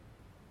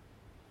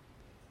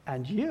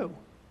 And you,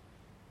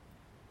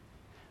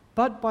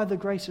 but by the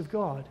grace of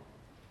God,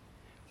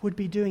 would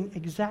be doing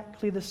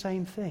exactly the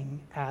same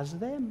thing as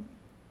them.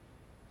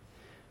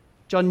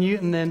 John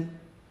Newton then,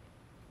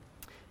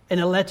 in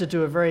a letter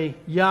to a very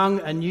young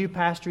and new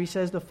pastor, he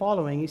says the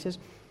following. He says,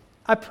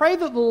 I pray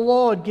that the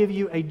Lord give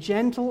you a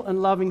gentle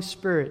and loving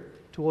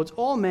spirit towards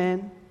all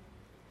men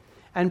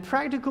and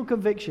practical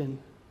conviction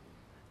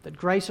that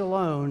grace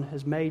alone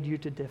has made you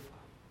to differ.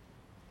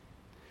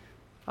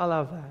 I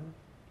love that.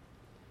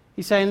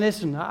 He's saying,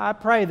 listen, I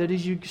pray that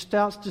as you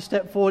start to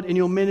step forward in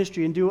your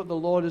ministry and do what the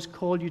Lord has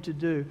called you to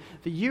do,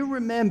 that you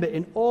remember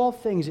in all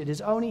things it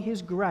is only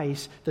His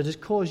grace that has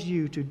caused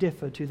you to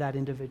differ to that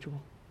individual.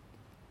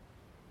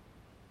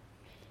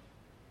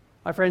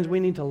 My friends, we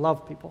need to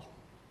love people.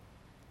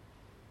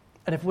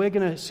 And if we're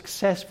going to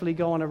successfully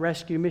go on a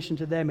rescue mission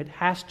to them, it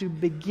has to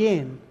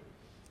begin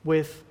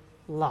with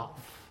love.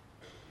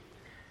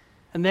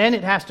 And then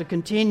it has to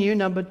continue,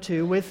 number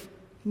 2, with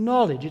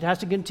knowledge. It has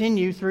to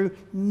continue through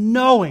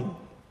knowing.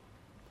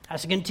 It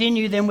has to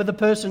continue then with the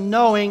person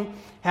knowing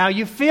how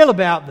you feel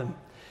about them.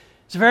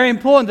 It's very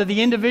important that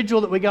the individual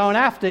that we're going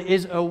after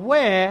is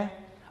aware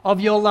of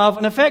your love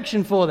and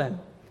affection for them.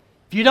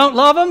 If you don't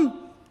love them,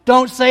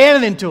 don't say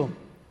anything to them.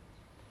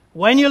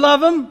 When you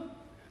love them,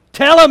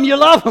 tell them you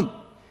love them.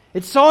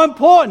 It's so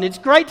important. It's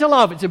great to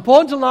love. It's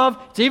important to love.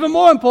 It's even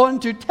more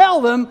important to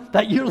tell them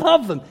that you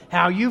love them,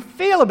 how you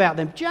feel about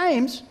them.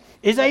 James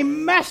is a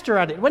master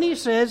at it. When he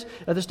says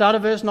at the start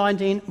of verse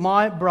 19,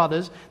 my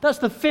brothers, that's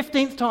the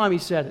 15th time he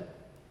said it.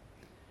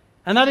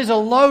 And that is a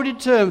loaded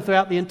term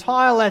throughout the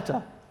entire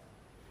letter.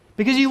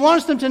 Because he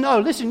wants them to know,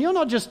 listen, you're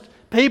not just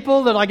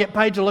people that I get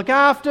paid to look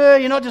after.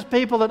 You're not just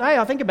people that, hey,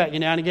 I think about you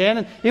now and again.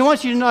 And he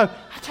wants you to know,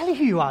 I tell you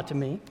who you are to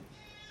me.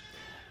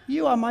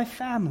 You are my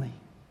family.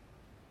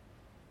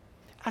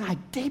 And I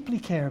deeply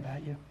care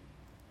about you.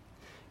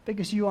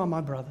 Because you are my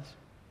brothers.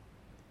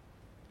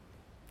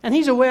 And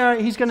he's aware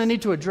he's going to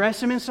need to address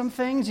them in some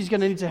things. He's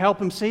going to need to help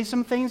them see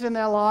some things in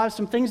their lives,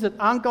 some things that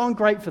aren't going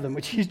great for them,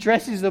 which he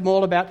addresses them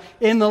all about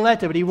in the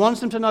letter. But he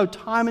wants them to know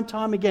time and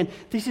time again,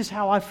 this is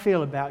how I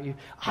feel about you.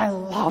 I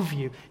love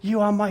you. You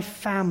are my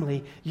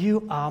family.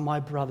 You are my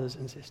brothers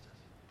and sisters.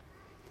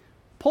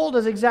 Paul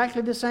does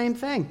exactly the same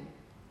thing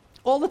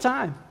all the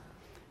time.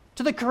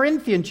 To the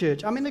Corinthian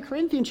church. I mean, the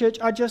Corinthian church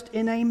are just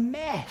in a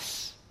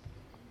mess.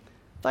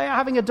 They are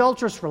having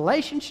adulterous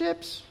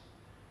relationships.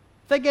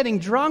 They're getting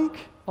drunk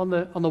on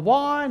the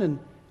wine and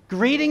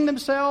greeting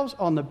themselves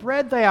on the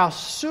bread. They are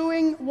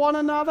suing one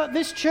another.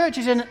 This church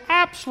is in an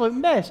absolute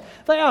mess.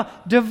 They are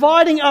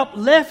dividing up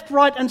left,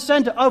 right, and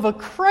center over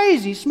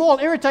crazy, small,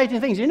 irritating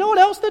things. You know what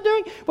else they're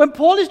doing? When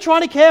Paul is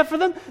trying to care for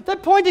them, they're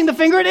pointing the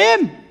finger at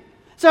him.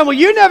 Saying, well,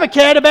 you never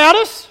cared about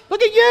us.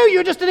 Look at you.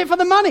 You just did it for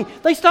the money.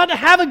 They start to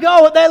have a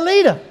go at their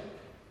leader.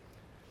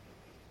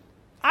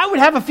 I would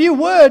have a few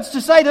words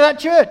to say to that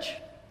church.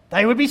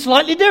 They would be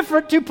slightly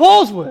different to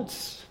Paul's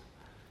words.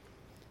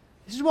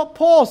 This is what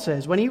Paul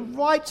says when he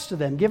writes to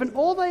them, given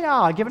all they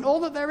are, given all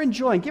that they're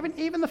enjoying, given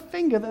even the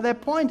finger that they're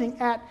pointing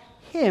at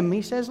him,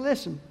 he says,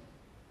 listen,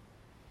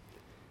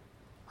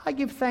 I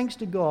give thanks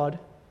to God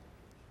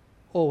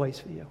always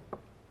for you.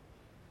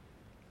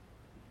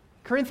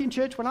 Corinthian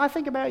church, when I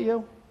think about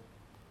you,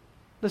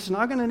 listen,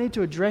 I'm going to need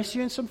to address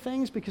you in some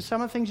things because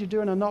some of the things you're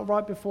doing are not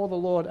right before the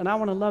Lord, and I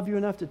want to love you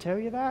enough to tell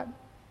you that.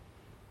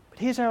 But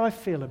here's how I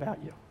feel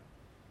about you.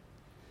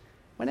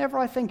 Whenever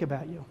I think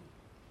about you,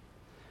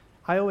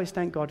 I always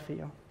thank God for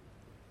you.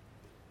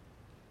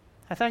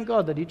 I thank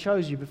God that He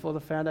chose you before the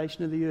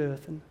foundation of the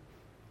earth. And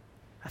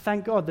I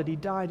thank God that He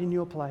died in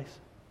your place.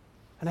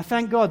 And I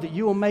thank God that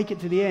you will make it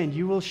to the end.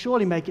 You will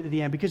surely make it to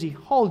the end because He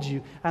holds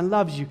you and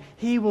loves you.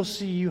 He will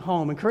see you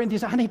home. And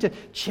Corinthians, I need to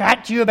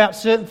chat to you about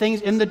certain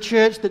things in the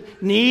church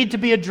that need to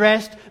be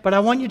addressed, but I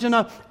want you to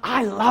know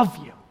I love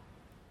you.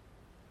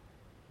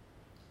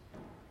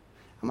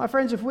 And my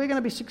friends, if we're going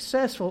to be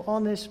successful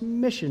on this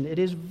mission, it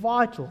is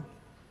vital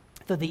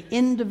that the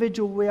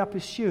individual we are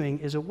pursuing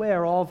is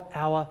aware of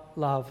our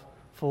love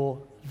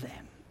for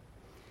them.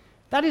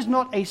 That is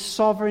not a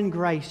sovereign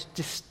grace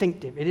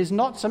distinctive. It is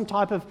not some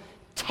type of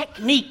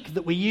technique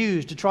that we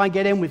use to try and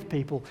get in with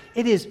people.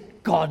 It is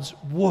God's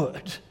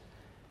word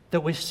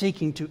that we're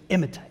seeking to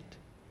imitate.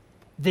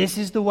 This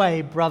is the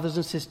way brothers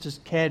and sisters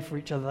cared for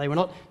each other. They were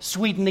not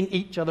sweetening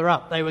each other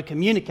up. They were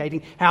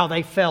communicating how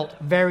they felt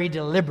very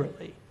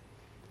deliberately.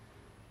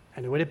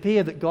 And it would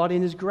appear that God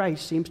in His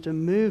grace seems to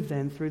move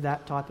them through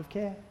that type of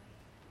care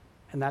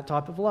and that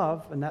type of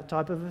love and that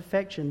type of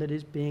affection that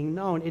is being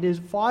known. It is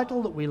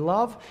vital that we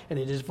love, and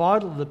it is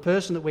vital that the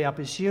person that we are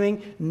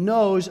pursuing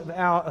knows of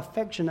our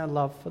affection and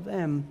love for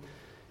them.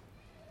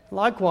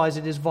 Likewise,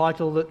 it is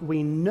vital that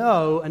we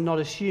know and not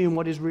assume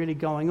what is really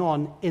going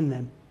on in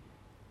them.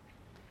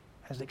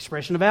 As an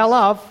expression of our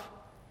love,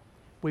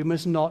 we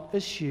must not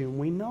assume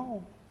we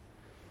know.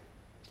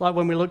 It's like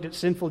when we looked at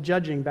sinful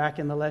judging back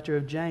in the letter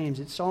of James.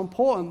 It's so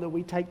important that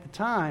we take the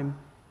time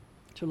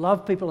to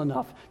love people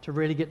enough to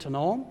really get to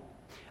know them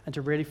and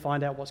to really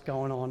find out what's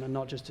going on and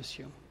not just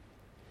assume.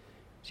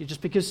 See,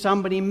 just because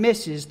somebody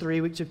misses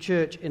 3 weeks of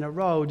church in a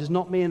row does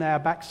not mean they are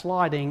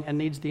backsliding and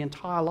needs the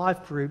entire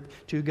life group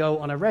to go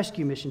on a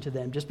rescue mission to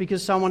them. Just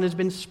because someone has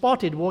been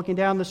spotted walking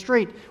down the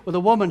street with a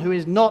woman who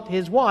is not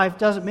his wife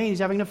doesn't mean he's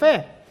having an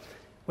affair.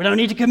 We don't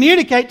need to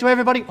communicate to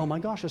everybody, oh my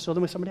gosh, I saw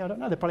them with somebody I don't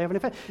know, they're probably having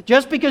an affair.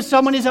 Just because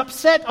someone is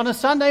upset on a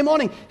Sunday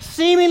morning,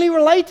 seemingly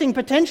relating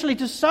potentially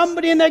to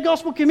somebody in their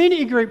gospel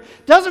community group,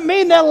 doesn't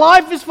mean their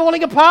life is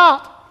falling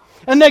apart.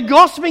 And they're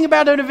gossiping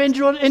about an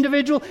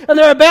individual and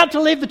they're about to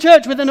leave the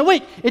church within a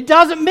week. It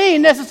doesn't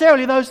mean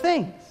necessarily those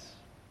things.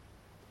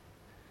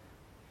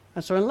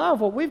 And so in love,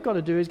 what we've got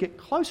to do is get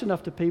close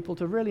enough to people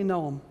to really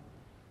know them.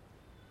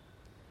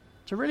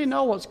 To really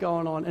know what's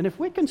going on. And if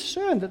we're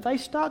concerned that they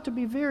start to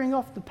be veering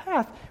off the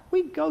path,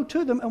 we go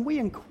to them and we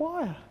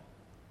inquire.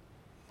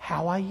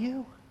 How are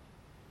you?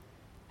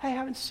 Hey, I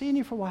haven't seen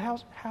you for a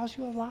while. How's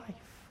your life?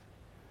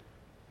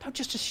 Don't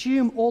just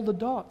assume all the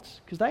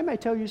dots, because they may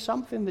tell you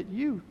something that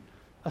you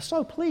are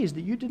so pleased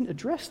that you didn't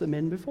address them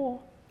in before,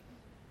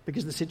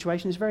 because the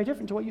situation is very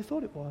different to what you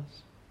thought it was.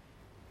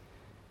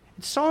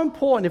 It's so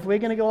important if we're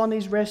going to go on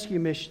these rescue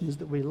missions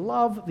that we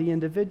love the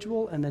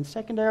individual, and then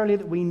secondarily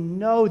that we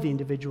know the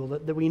individual,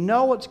 that we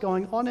know what's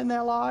going on in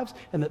their lives,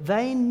 and that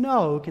they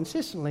know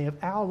consistently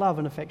of our love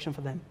and affection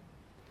for them.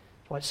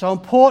 That's why it's so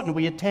important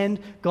we attend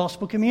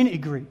gospel community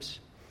groups.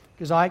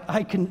 Because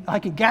I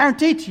can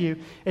guarantee to you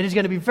it is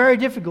going to be very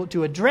difficult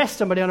to address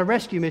somebody on a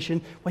rescue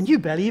mission when you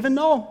barely even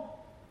know them.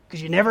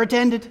 Because you never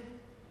attended.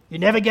 You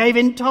never gave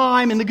in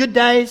time in the good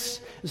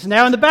days. So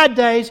now in the bad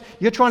days,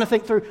 you're trying to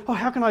think through, oh,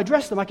 how can I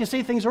address them? I can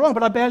see things are wrong,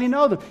 but I barely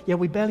know them. Yeah,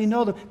 we barely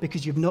know them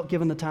because you've not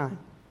given the time.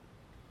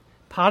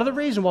 Part of the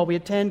reason why we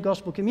attend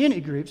gospel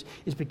community groups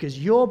is because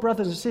your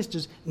brothers and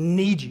sisters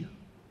need you.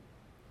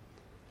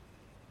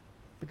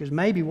 Because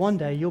maybe one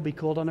day you'll be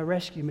called on a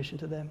rescue mission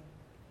to them.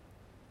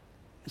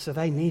 So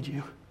they need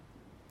you.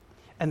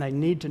 And they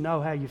need to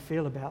know how you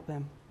feel about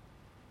them.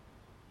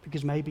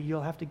 Because maybe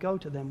you'll have to go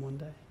to them one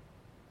day.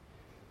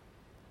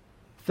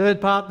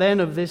 Third part then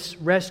of this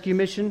rescue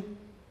mission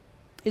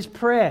is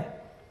prayer.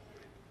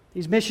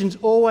 These missions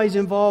always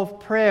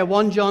involve prayer.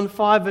 1 John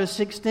 5 verse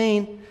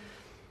 16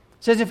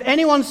 says, if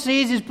anyone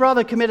sees his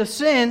brother commit a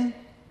sin,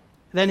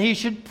 then he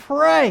should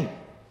pray,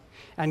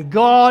 and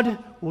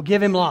God will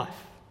give him life.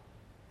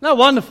 Isn't that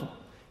wonderful?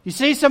 You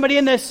see somebody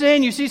in their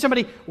sin, you see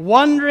somebody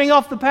wandering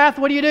off the path,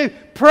 what do?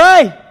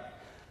 Pray!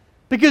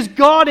 Because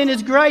God in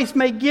His grace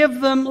may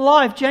give them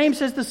life. James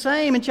says the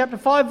same in chapter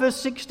 5 verse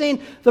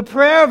 16. The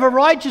prayer of a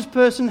righteous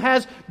person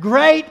has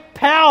great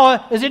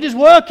power as it is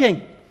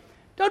working.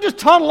 Don't just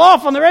toddle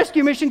off on the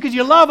rescue mission because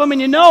you love them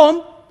and you know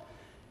them.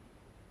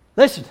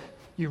 Listen,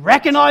 you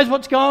recognize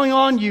what's going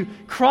on, you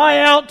cry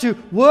out to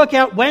work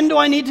out when do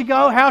I need to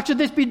go, how should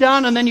this be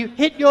done, and then you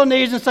hit your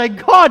knees and say,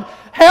 God,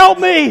 help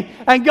me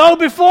and go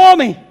before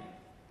me.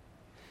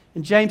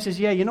 And James says,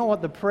 yeah, you know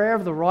what? The prayer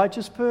of the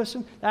righteous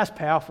person, that's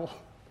powerful.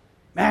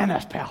 Man,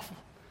 that's powerful.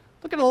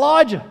 Look at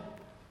Elijah.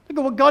 Look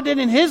at what God did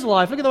in his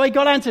life. Look at the way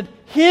God answered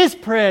his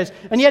prayers.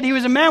 And yet he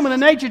was a man with a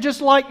nature just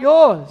like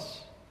yours.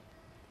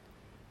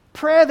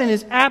 Prayer then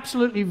is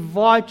absolutely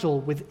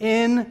vital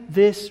within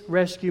this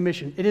rescue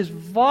mission. It is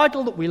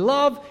vital that we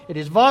love. It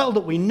is vital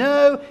that we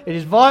know. It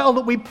is vital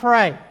that we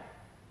pray.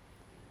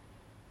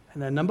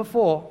 And then number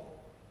 4,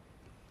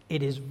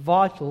 it is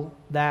vital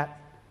that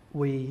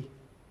we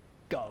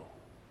go.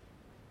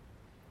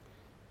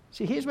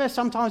 See, here's where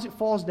sometimes it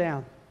falls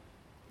down.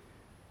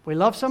 We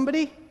love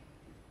somebody.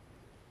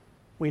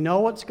 We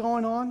know what's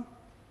going on.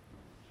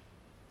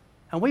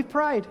 And we've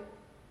prayed.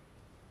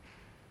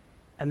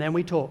 And then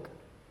we talk.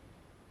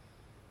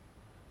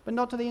 But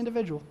not to the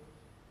individual.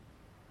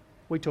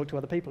 we talk to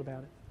other people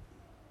about it,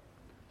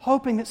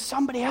 hoping that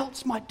somebody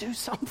else might do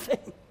something.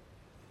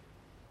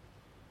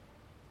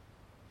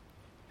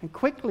 And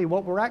quickly,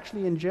 what we're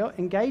actually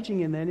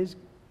engaging in then is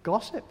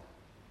gossip,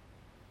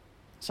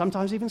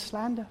 sometimes even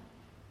slander,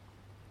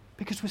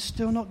 because we're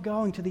still not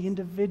going to the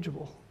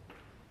individual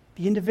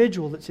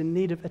that's in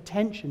need of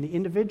attention, the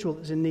individual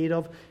that's in need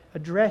of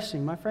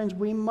addressing. My friends,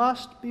 we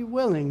must be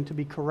willing to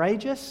be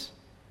courageous,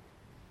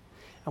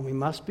 and we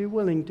must be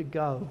willing to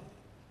go.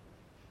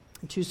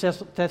 In 2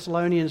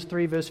 Thessalonians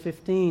 3 verse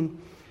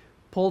 15,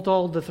 Paul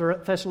told the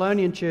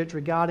Thessalonian church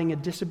regarding a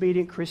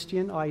disobedient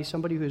Christian, i.e.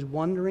 somebody who is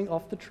wandering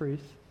off the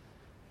truth,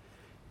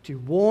 to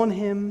warn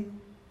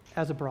him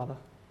as a brother.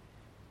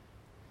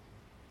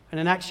 And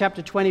in Acts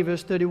chapter 20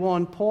 verse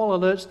 31, Paul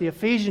alerts the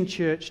Ephesian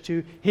church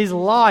to his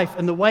life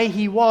and the way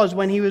he was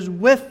when he was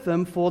with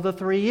them for the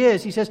 3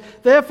 years. He says,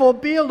 "Therefore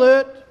be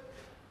alert,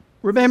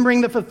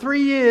 remembering that for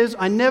 3 years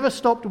I never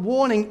stopped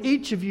warning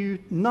each of you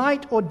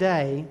night or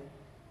day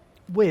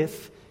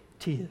with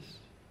tears."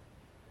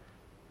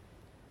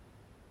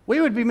 We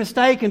would be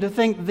mistaken to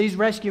think that these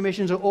rescue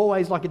missions are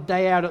always like a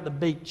day out at the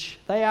beach.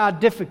 They are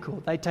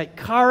difficult. They take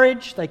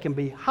courage. They can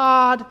be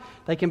hard.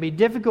 They can be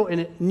difficult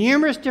in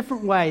numerous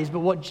different ways. But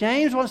what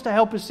James wants to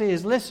help us see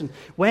is, listen,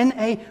 when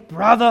a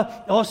brother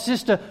or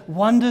sister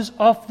wanders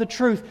off the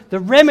truth, the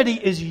remedy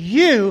is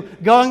you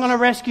going on a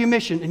rescue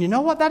mission. And you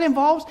know what that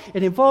involves?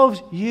 It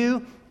involves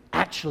you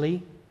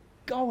actually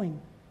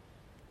going.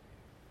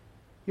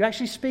 You're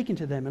actually speaking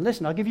to them. And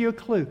listen, I'll give you a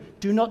clue.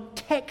 Do not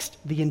text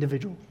the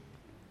individual.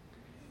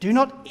 Do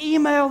not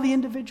email the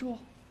individual.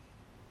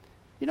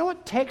 You know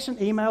what texts and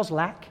emails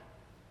lack?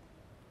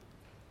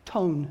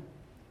 Tone.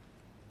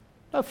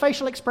 No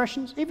facial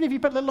expressions. Even if you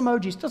put little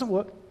emojis, it doesn't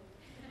work.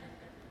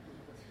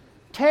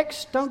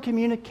 Texts don't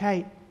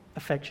communicate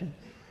affection.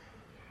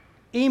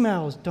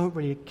 Emails don't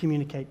really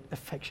communicate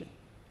affection.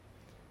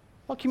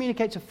 What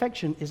communicates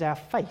affection is our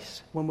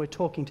face when we're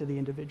talking to the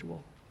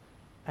individual,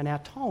 and our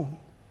tone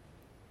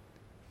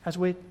as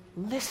we're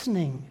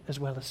listening as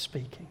well as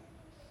speaking.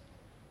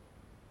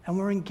 And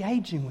we're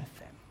engaging with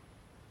them.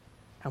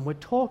 And we're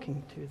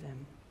talking to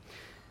them.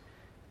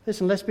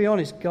 Listen, let's be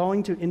honest.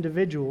 Going to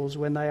individuals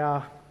when they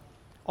are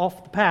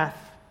off the path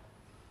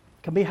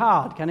can be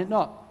hard, can it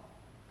not?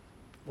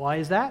 Why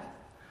is that?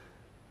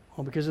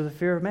 Well, because of the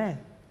fear of man.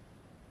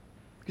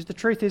 Because the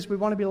truth is we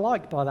want to be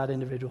liked by that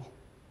individual.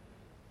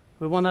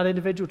 We want that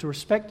individual to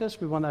respect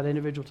us. We want that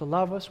individual to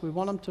love us. We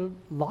want them to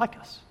like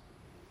us.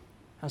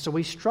 And so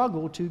we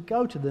struggle to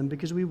go to them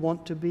because we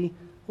want to be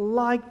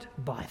liked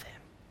by them.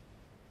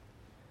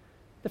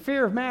 The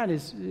fear of man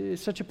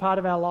is such a part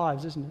of our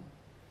lives, isn't it?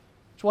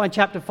 That's why in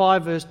chapter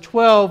 5, verse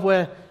 12,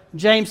 where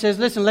James says,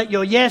 listen, let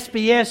your yes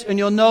be yes and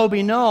your no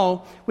be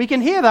no. We can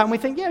hear that and we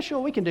think, yeah,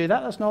 sure, we can do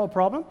that. That's not a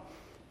problem.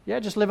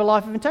 Yeah, just live a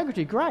life of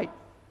integrity. Great.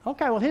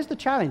 Okay, well, here's the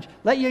challenge.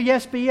 Let your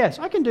yes be yes.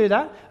 I can do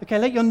that. Okay,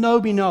 let your no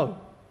be no.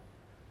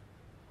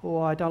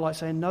 Oh, I don't like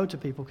saying no to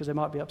people because they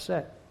might be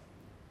upset.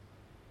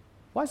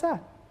 Why is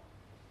that?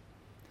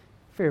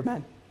 Fear of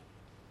man.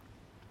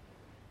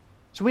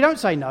 So we don't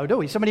say no, do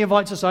we? Somebody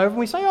invites us over and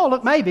we say, oh,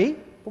 look, maybe,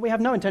 but we have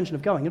no intention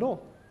of going at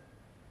all.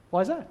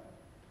 Why is that?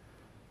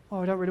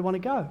 Oh, I don't really want to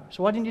go.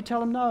 So why didn't you tell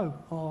them no?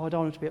 Oh, I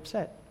don't want them to be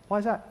upset. Why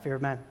is that? Fear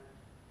of man.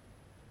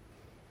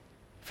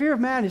 Fear of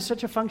man is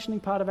such a functioning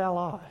part of our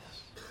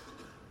lives.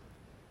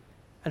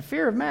 And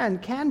fear of man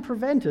can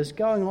prevent us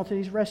going on to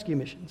these rescue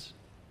missions.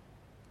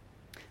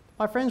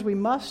 My friends, we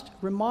must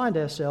remind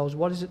ourselves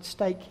what is at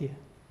stake here.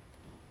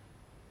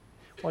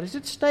 What is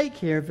at stake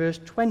here in verse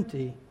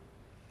 20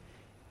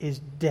 is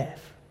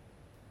death.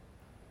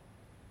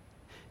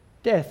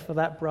 Death for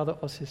that brother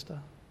or sister.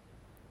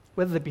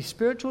 Whether it be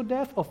spiritual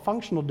death or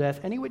functional death,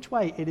 any which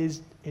way, it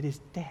is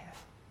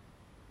death.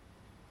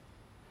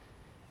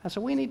 And so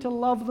we need to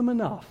love them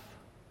enough,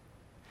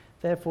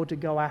 therefore, to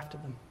go after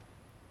them.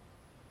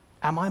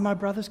 Am I my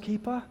brother's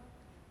keeper?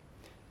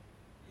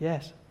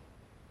 Yes.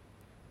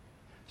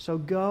 So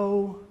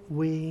go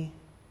we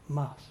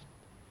must.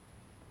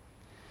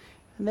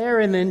 And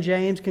therein then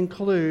James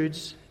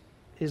concludes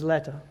his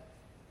letter.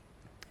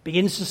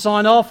 Begins to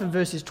sign off in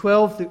verses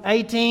 12 through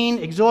 18,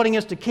 exhorting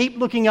us to keep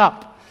looking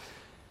up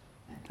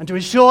and to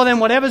ensure then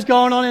whatever's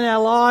going on in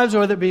our lives, or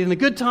whether it be in the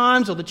good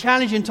times or the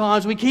challenging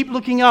times, we keep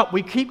looking up.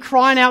 We keep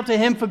crying out to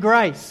Him for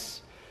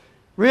grace,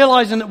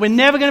 realizing that we're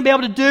never going to be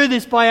able to do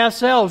this by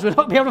ourselves. We're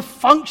not going to be able to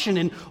function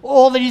in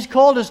all that He's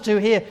called us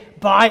to here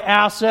by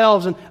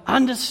ourselves, and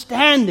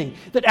understanding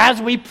that as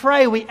we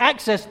pray, we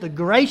access the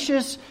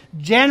gracious,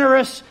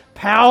 generous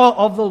power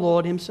of the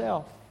Lord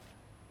Himself.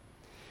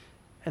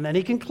 And then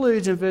he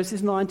concludes in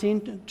verses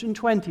 19 and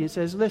 20 and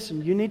says,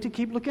 listen, you need to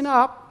keep looking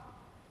up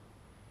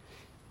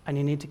and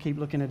you need to keep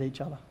looking at each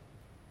other.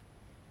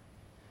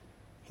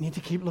 You need to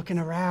keep looking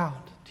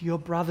around to your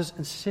brothers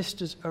and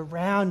sisters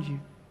around you.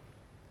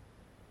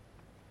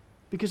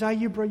 Because are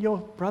you your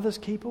brother's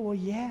keeper? Well,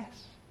 yes.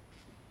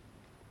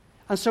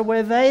 And so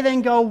where they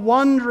then go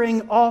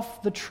wandering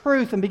off the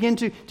truth and begin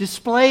to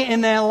display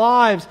in their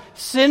lives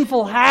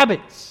sinful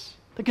habits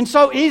that can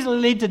so easily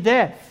lead to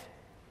death,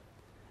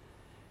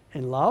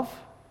 in love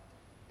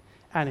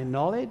and in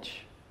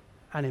knowledge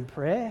and in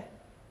prayer,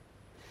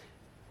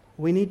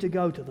 we need to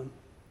go to them.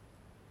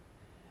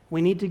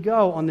 We need to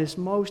go on this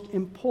most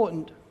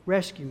important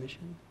rescue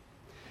mission.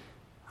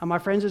 And my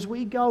friends, as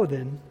we go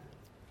then,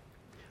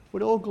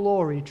 would all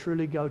glory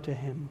truly go to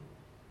Him?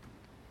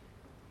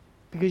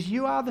 Because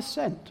you are the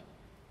sent,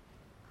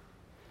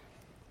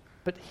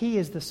 but He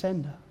is the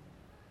sender.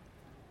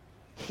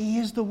 He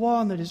is the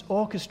one that is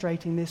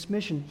orchestrating this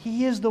mission.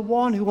 He is the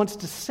one who wants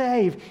to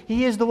save.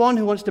 He is the one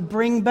who wants to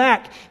bring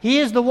back. He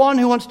is the one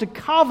who wants to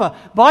cover,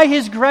 by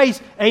His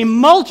grace, a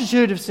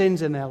multitude of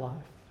sins in their life.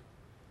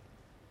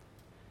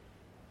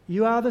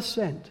 You are the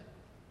sent,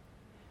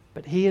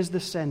 but He is the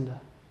sender.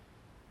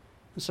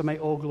 And so may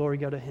all glory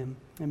go to Him.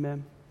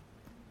 Amen.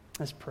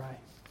 Let's pray.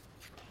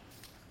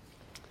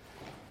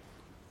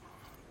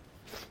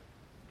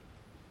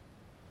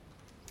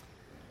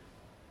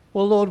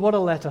 Well, Lord, what a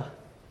letter.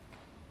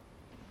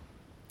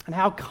 And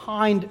how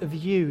kind of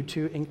you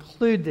to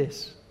include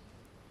this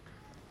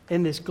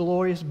in this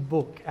glorious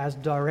book as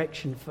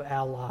direction for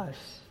our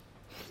lives.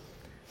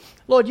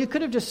 Lord, you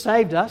could have just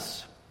saved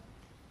us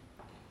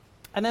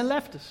and then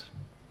left us.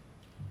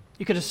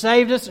 You could have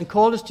saved us and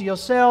called us to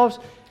yourselves,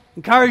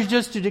 encouraged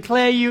us to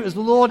declare you as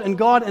Lord and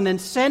God, and then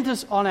sent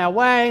us on our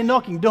way,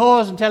 knocking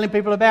doors and telling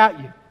people about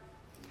you.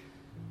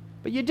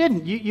 But you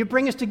didn't. You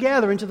bring us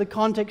together into the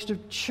context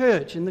of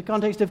church, in the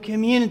context of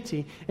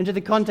community, into the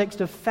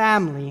context of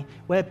family,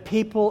 where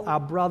people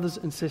are brothers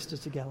and sisters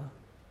together.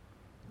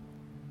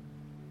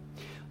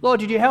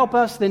 Lord, did you help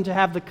us then to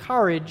have the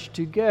courage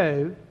to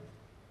go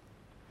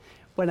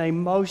when a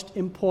most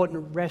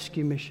important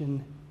rescue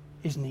mission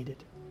is needed?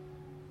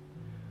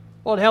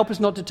 Lord, help us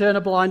not to turn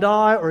a blind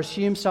eye or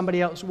assume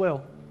somebody else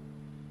will.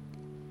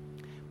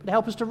 But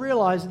help us to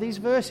realize these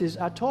verses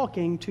are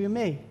talking to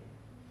me.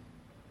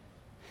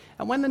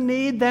 And when the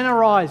need then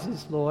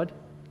arises, Lord,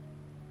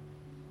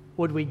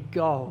 would we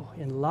go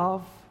in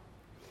love,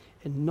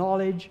 in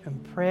knowledge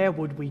and prayer?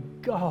 Would we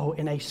go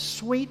in a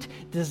sweet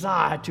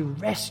desire to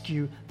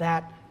rescue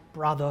that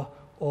brother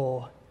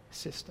or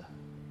sister?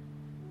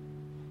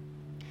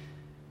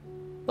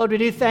 Lord, we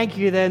do thank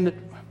you then that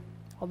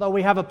although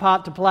we have a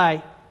part to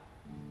play,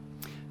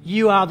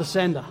 you are the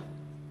sender.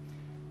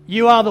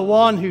 You are the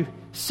one who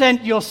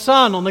sent your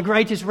Son on the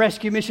greatest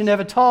rescue mission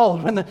ever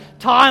told. When the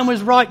time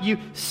was right, you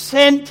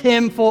sent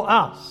Him for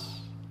us.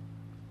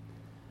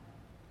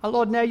 And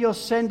Lord, now you're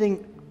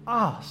sending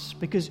us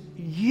because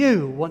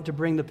you want to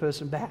bring the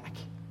person back.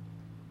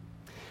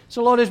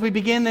 So Lord, as we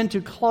begin then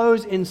to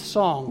close in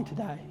song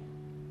today,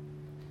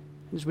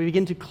 as we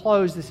begin to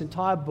close this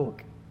entire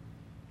book,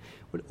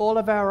 would all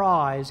of our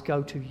eyes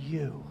go to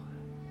you?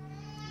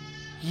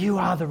 You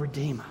are the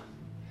Redeemer.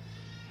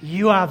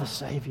 You are the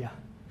Savior.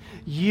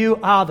 You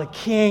are the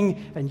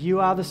King and you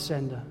are the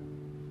sender.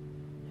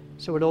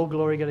 So would all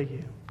glory go to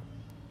you.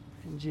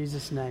 In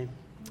Jesus' name,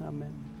 amen.